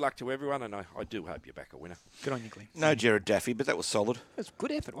good luck to everyone, and I do hope you're back a winner. Good on you, Glenn. No Jared Daffy, but that was solid. That's a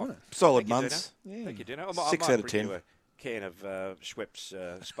good effort, wasn't it? Solid Thank you, months. Dino. Thank you, Dino. 6 out of 10. A can of Schweppes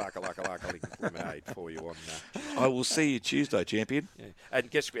Sparkalaka lemonade for you on. I will see you Tuesday, champion. Yeah. And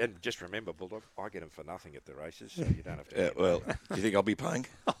just remember, Bulldog, I get them for nothing at the races, so you don't have to. Well, do you think I'll be paying?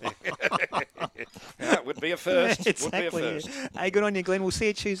 It would be a first. Exactly. Would be a first. Hey, good on you, Glenn. We'll see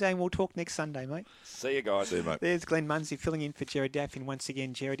you Tuesday and we'll talk next Sunday, mate. See you guys. See you, mate. There's Glenn Munsey filling in for Jared Daffin once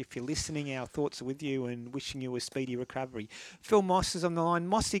again. Jared, if you're listening, our thoughts are with you and wishing you a speedy recovery. Phil Moss is on the line.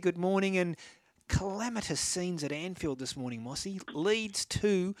 Mossy, good morning. And calamitous scenes at Anfield this morning, Mossy. Leeds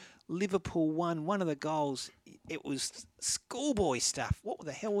 2, Liverpool 1. One of the goals, it was schoolboy stuff. What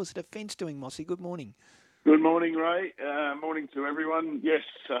the hell was the defence doing, Mossy? Good morning. Good morning, Ray. Morning to everyone. Yes,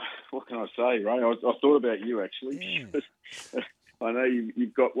 what can I say, Ray? I thought about you, actually. Yeah. I know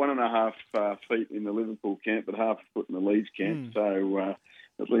you've got 1.5 feet in the Liverpool camp, but half a foot in the Leeds camp. So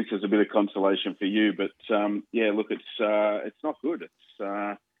at least there's a bit of consolation for you. But, look, it's not good.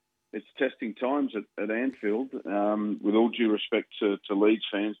 It's testing times at Anfield. With all due respect to Leeds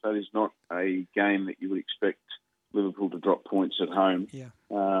fans, that is not a game that you would expect Liverpool to drop points at home. Yeah.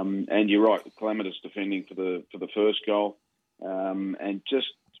 And you're right, calamitous defending for the first goal, and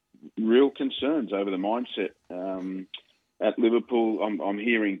just real concerns over the mindset at Liverpool. I'm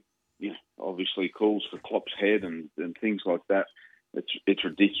hearing, obviously calls for Klopp's head and things like that. It's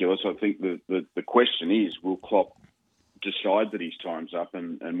ridiculous. I think the question is, will Klopp decide that his time's up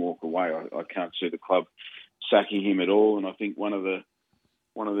and walk away? I can't see the club sacking him at all. And I think one of the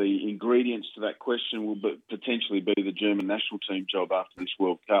ingredients to that question will potentially be the German national team job after this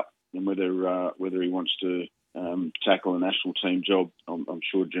World Cup, and whether he wants to tackle a national team job. I'm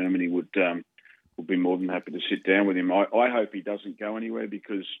sure Germany would be more than happy to sit down with him. I hope he doesn't go anywhere,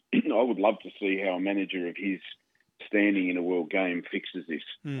 because I would love to see how a manager of his standing in a world game fixes this.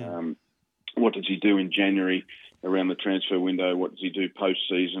 What does he do in January around the transfer window? What does he do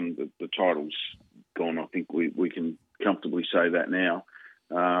post-season? The title's gone. I think we can comfortably say that now.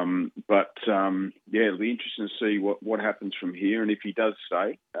 It'll be interesting to see what happens from here. And if he does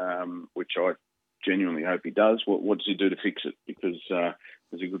stay, which I genuinely hope he does, what does he do to fix it? Because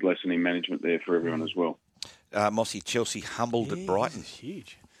there's a good lesson in management there for everyone as well. Mossy, Chelsea humbled at Brighton.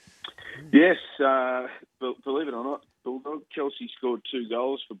 Huge. Yes, believe it or not, Bulldog, Chelsea scored 2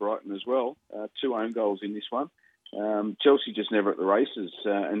 goals for Brighton as well, 2 own goals in this one. Chelsea just never at the races,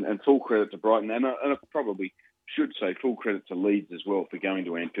 and full credit to Brighton, and I probably should say full credit to Leeds as well for going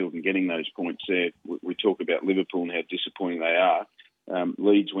to Anfield and getting those points there. We talk about Liverpool and how disappointing they are.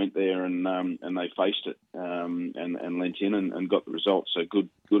 Leeds went there and they faced it and lent in and got the result. So good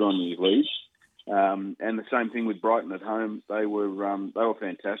on you, Leeds. And the same thing with Brighton at home. They were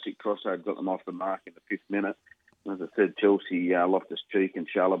fantastic. Trossard got them off the mark in the 5th minute. As I said, Chelsea, Loftus-Cheek and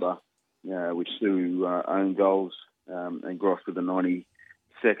Chalobah with 2 own goals, and Gross with a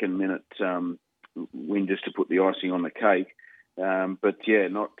 92nd minute win just to put the icing on the cake.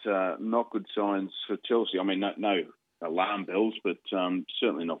 Not good signs for Chelsea. I mean, no alarm bells, but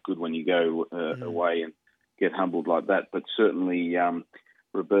certainly not good when you go away and get humbled like that. But certainly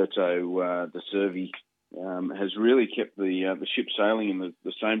Roberto De Servi has really kept the ship sailing in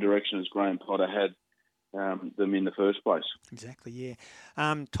the same direction as Graham Potter had them in the first place. Exactly, yeah.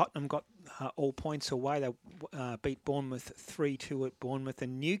 Tottenham got all points away. They beat Bournemouth 3-2 at Bournemouth,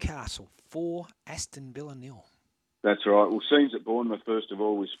 and Newcastle 4, Aston Villa 0. That's right. Well, scenes at Bournemouth, first of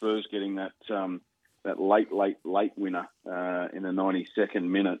all, with Spurs getting that late winner in the 92nd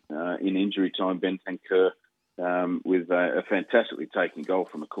minute in injury time. Bentancur with a fantastically taken goal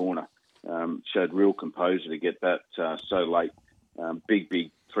from a corner. Showed real composure to get that so late.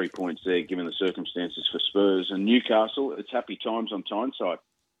 Big 3 points there, given the circumstances for Spurs. And Newcastle, it's happy times on Tyneside.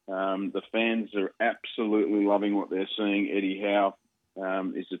 The fans are absolutely loving what they're seeing. Eddie Howe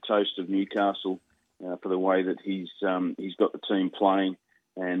is the toast of Newcastle for the way that he's got the team playing.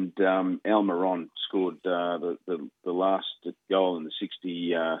 And Almiron scored the last goal in the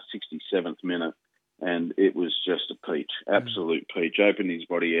 67th minute, and it was just a peach, absolute peach. Opened his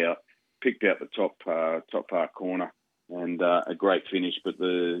body out, picked out the top part corner, and a great finish. But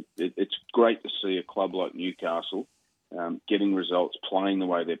it's great to see a club like Newcastle getting results, playing the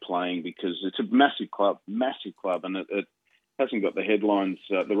way they're playing, because it's a massive club, and it hasn't got the headlines,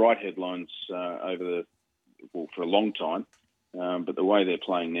 the right headlines for a long time. But the way they're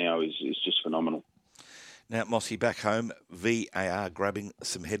playing now is just phenomenal. Now, Mossy, back home, VAR grabbing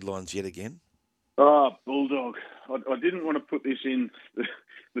some headlines yet again. Oh, Bulldog. I didn't want to put this in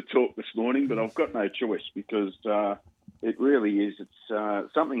the talk this morning, but I've got no choice because it really is.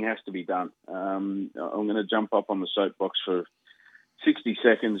 It's something has to be done. I'm going to jump up on the soapbox for 60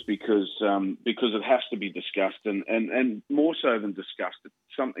 seconds because it has to be discussed, and more so than discussed,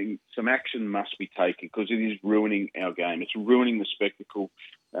 some action must be taken because it is ruining our game. It's ruining the spectacle.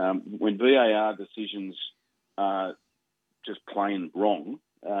 When VAR decisions are just plain wrong,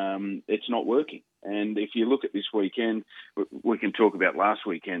 it's not working. And if you look at this weekend, we can talk about last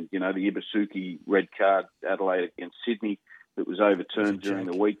weekend. You know, the Ibasuki red card, Adelaide against Sydney, that was overturned during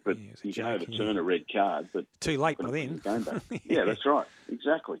the week. But you can overturn a red card, but too late by then. Yeah, that's right,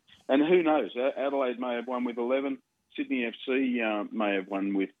 exactly. And who knows? Adelaide may have won with 11. Sydney FC may have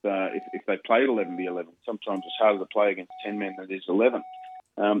won with if they played 11v11. Sometimes it's harder to play against 10 men than it is 11.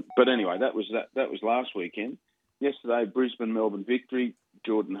 But anyway, that was last weekend. Yesterday, Brisbane-Melbourne victory.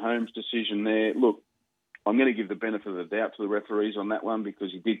 Jordan Holmes' decision there. Look, I'm going to give the benefit of the doubt to the referees on that one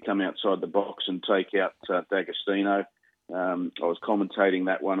because he did come outside the box and take out D'Agostino. I was commentating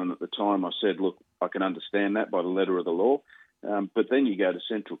that one, and at the time I said, look, I can understand that by the letter of the law. But then you go to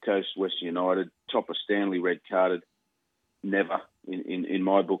Central Coast, West United, Topper Stanley red-carded. Never, in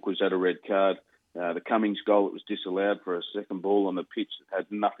my book, was that a red card. The Cummings goal, it was disallowed for a second ball on the pitch that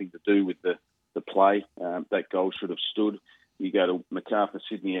had nothing to do with the play. That goal should have stood. You go to Macarthur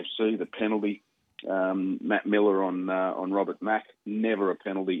Sydney FC, the penalty. Matt Miller on Robert Mack, never a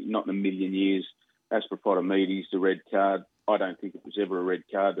penalty, not in a million years. Aspropotomides, the red card. I don't think it was ever a red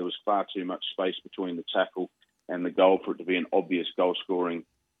card. There was far too much space between the tackle and the goal for it to be an obvious goal-scoring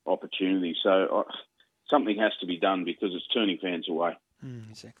opportunity. So something has to be done because it's turning fans away.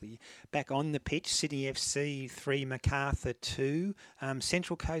 Exactly. Back on the pitch, Sydney FC 3, Macarthur 2,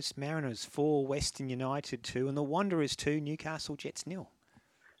 Central Coast Mariners 4, Western United 2, and the Wanderers 2, Newcastle Jets 0.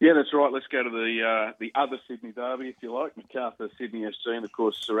 Yeah, that's right. Let's go to the other Sydney derby, if you like, Macarthur Sydney FC, and of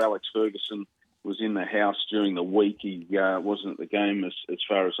course Sir Alex Ferguson was in the house during the week. He wasn't at the game as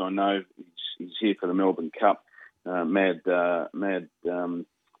far as I know. He's here for the Melbourne Cup. Mad punter.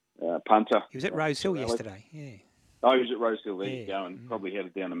 He was at Rosehill yesterday. Yeah. Oh, he was at Rosehill. There you go, and probably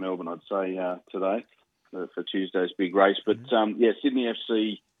headed down to Melbourne, I'd say, today for Tuesday's big race. But Sydney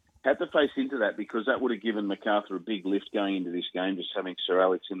FC had to face into that because that would have given Macarthur a big lift going into this game, just having Sir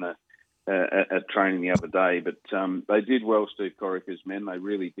Alex in at training the other day. But they did well, Steve Corica's men. They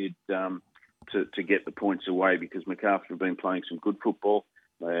really did to get the points away because Macarthur have been playing some good football.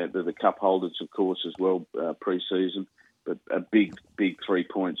 They're the cup holders, of course, as well, pre-season. But a big 3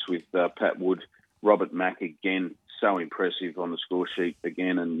 points with Pat Wood. Robert Mack again, so impressive on the score sheet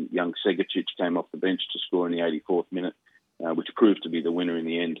again, and young Segacic came off the bench to score in the 84th minute, which proved to be the winner in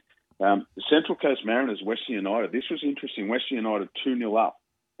the end. The Central Coast Mariners, Western United, this was interesting. Western United 2-0 up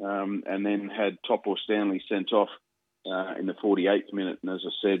and then had Topper Stanley sent off in the 48th minute. And as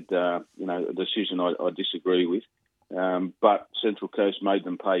I said, a decision I disagree with. But Central Coast made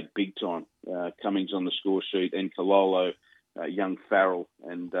them pay big time. Cummings on the score sheet, and Kalolo, young Farrell,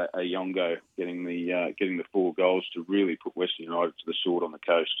 and Ayongo getting the 4 goals to really put Western United to the sword on the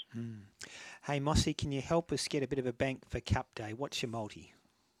coast. Hey, Mossy, can you help us get a bit of a bank for Cup Day? What's your multi?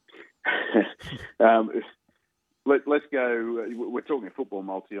 Let's go. We're talking a football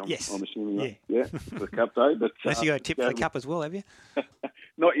multi. I'm assuming. Yeah, for Cup Day. But unless you got a tip for the Cup as well, have you?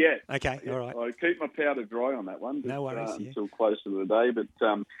 Not yet. Okay, all right. I keep my powder dry on that one. No worries. Until closer to the day. But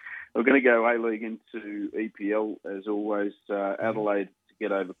We're going to go A-League into EPL, as always. Adelaide to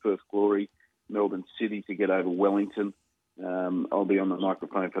get over Perth Glory, Melbourne City to get over Wellington. I'll be on the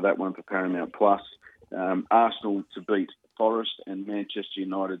microphone for that one for Paramount Plus. Arsenal to beat Forest and Manchester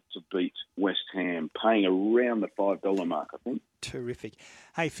United to beat West Ham, paying around the $5 mark, I think. Terrific.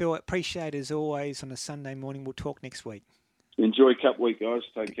 Hey, Phil, appreciate it as always on a Sunday morning. We'll talk next week. Enjoy Cup Week, guys.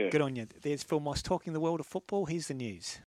 Take care. Good on you. There's Phil Moss talking the world of football. Here's the news.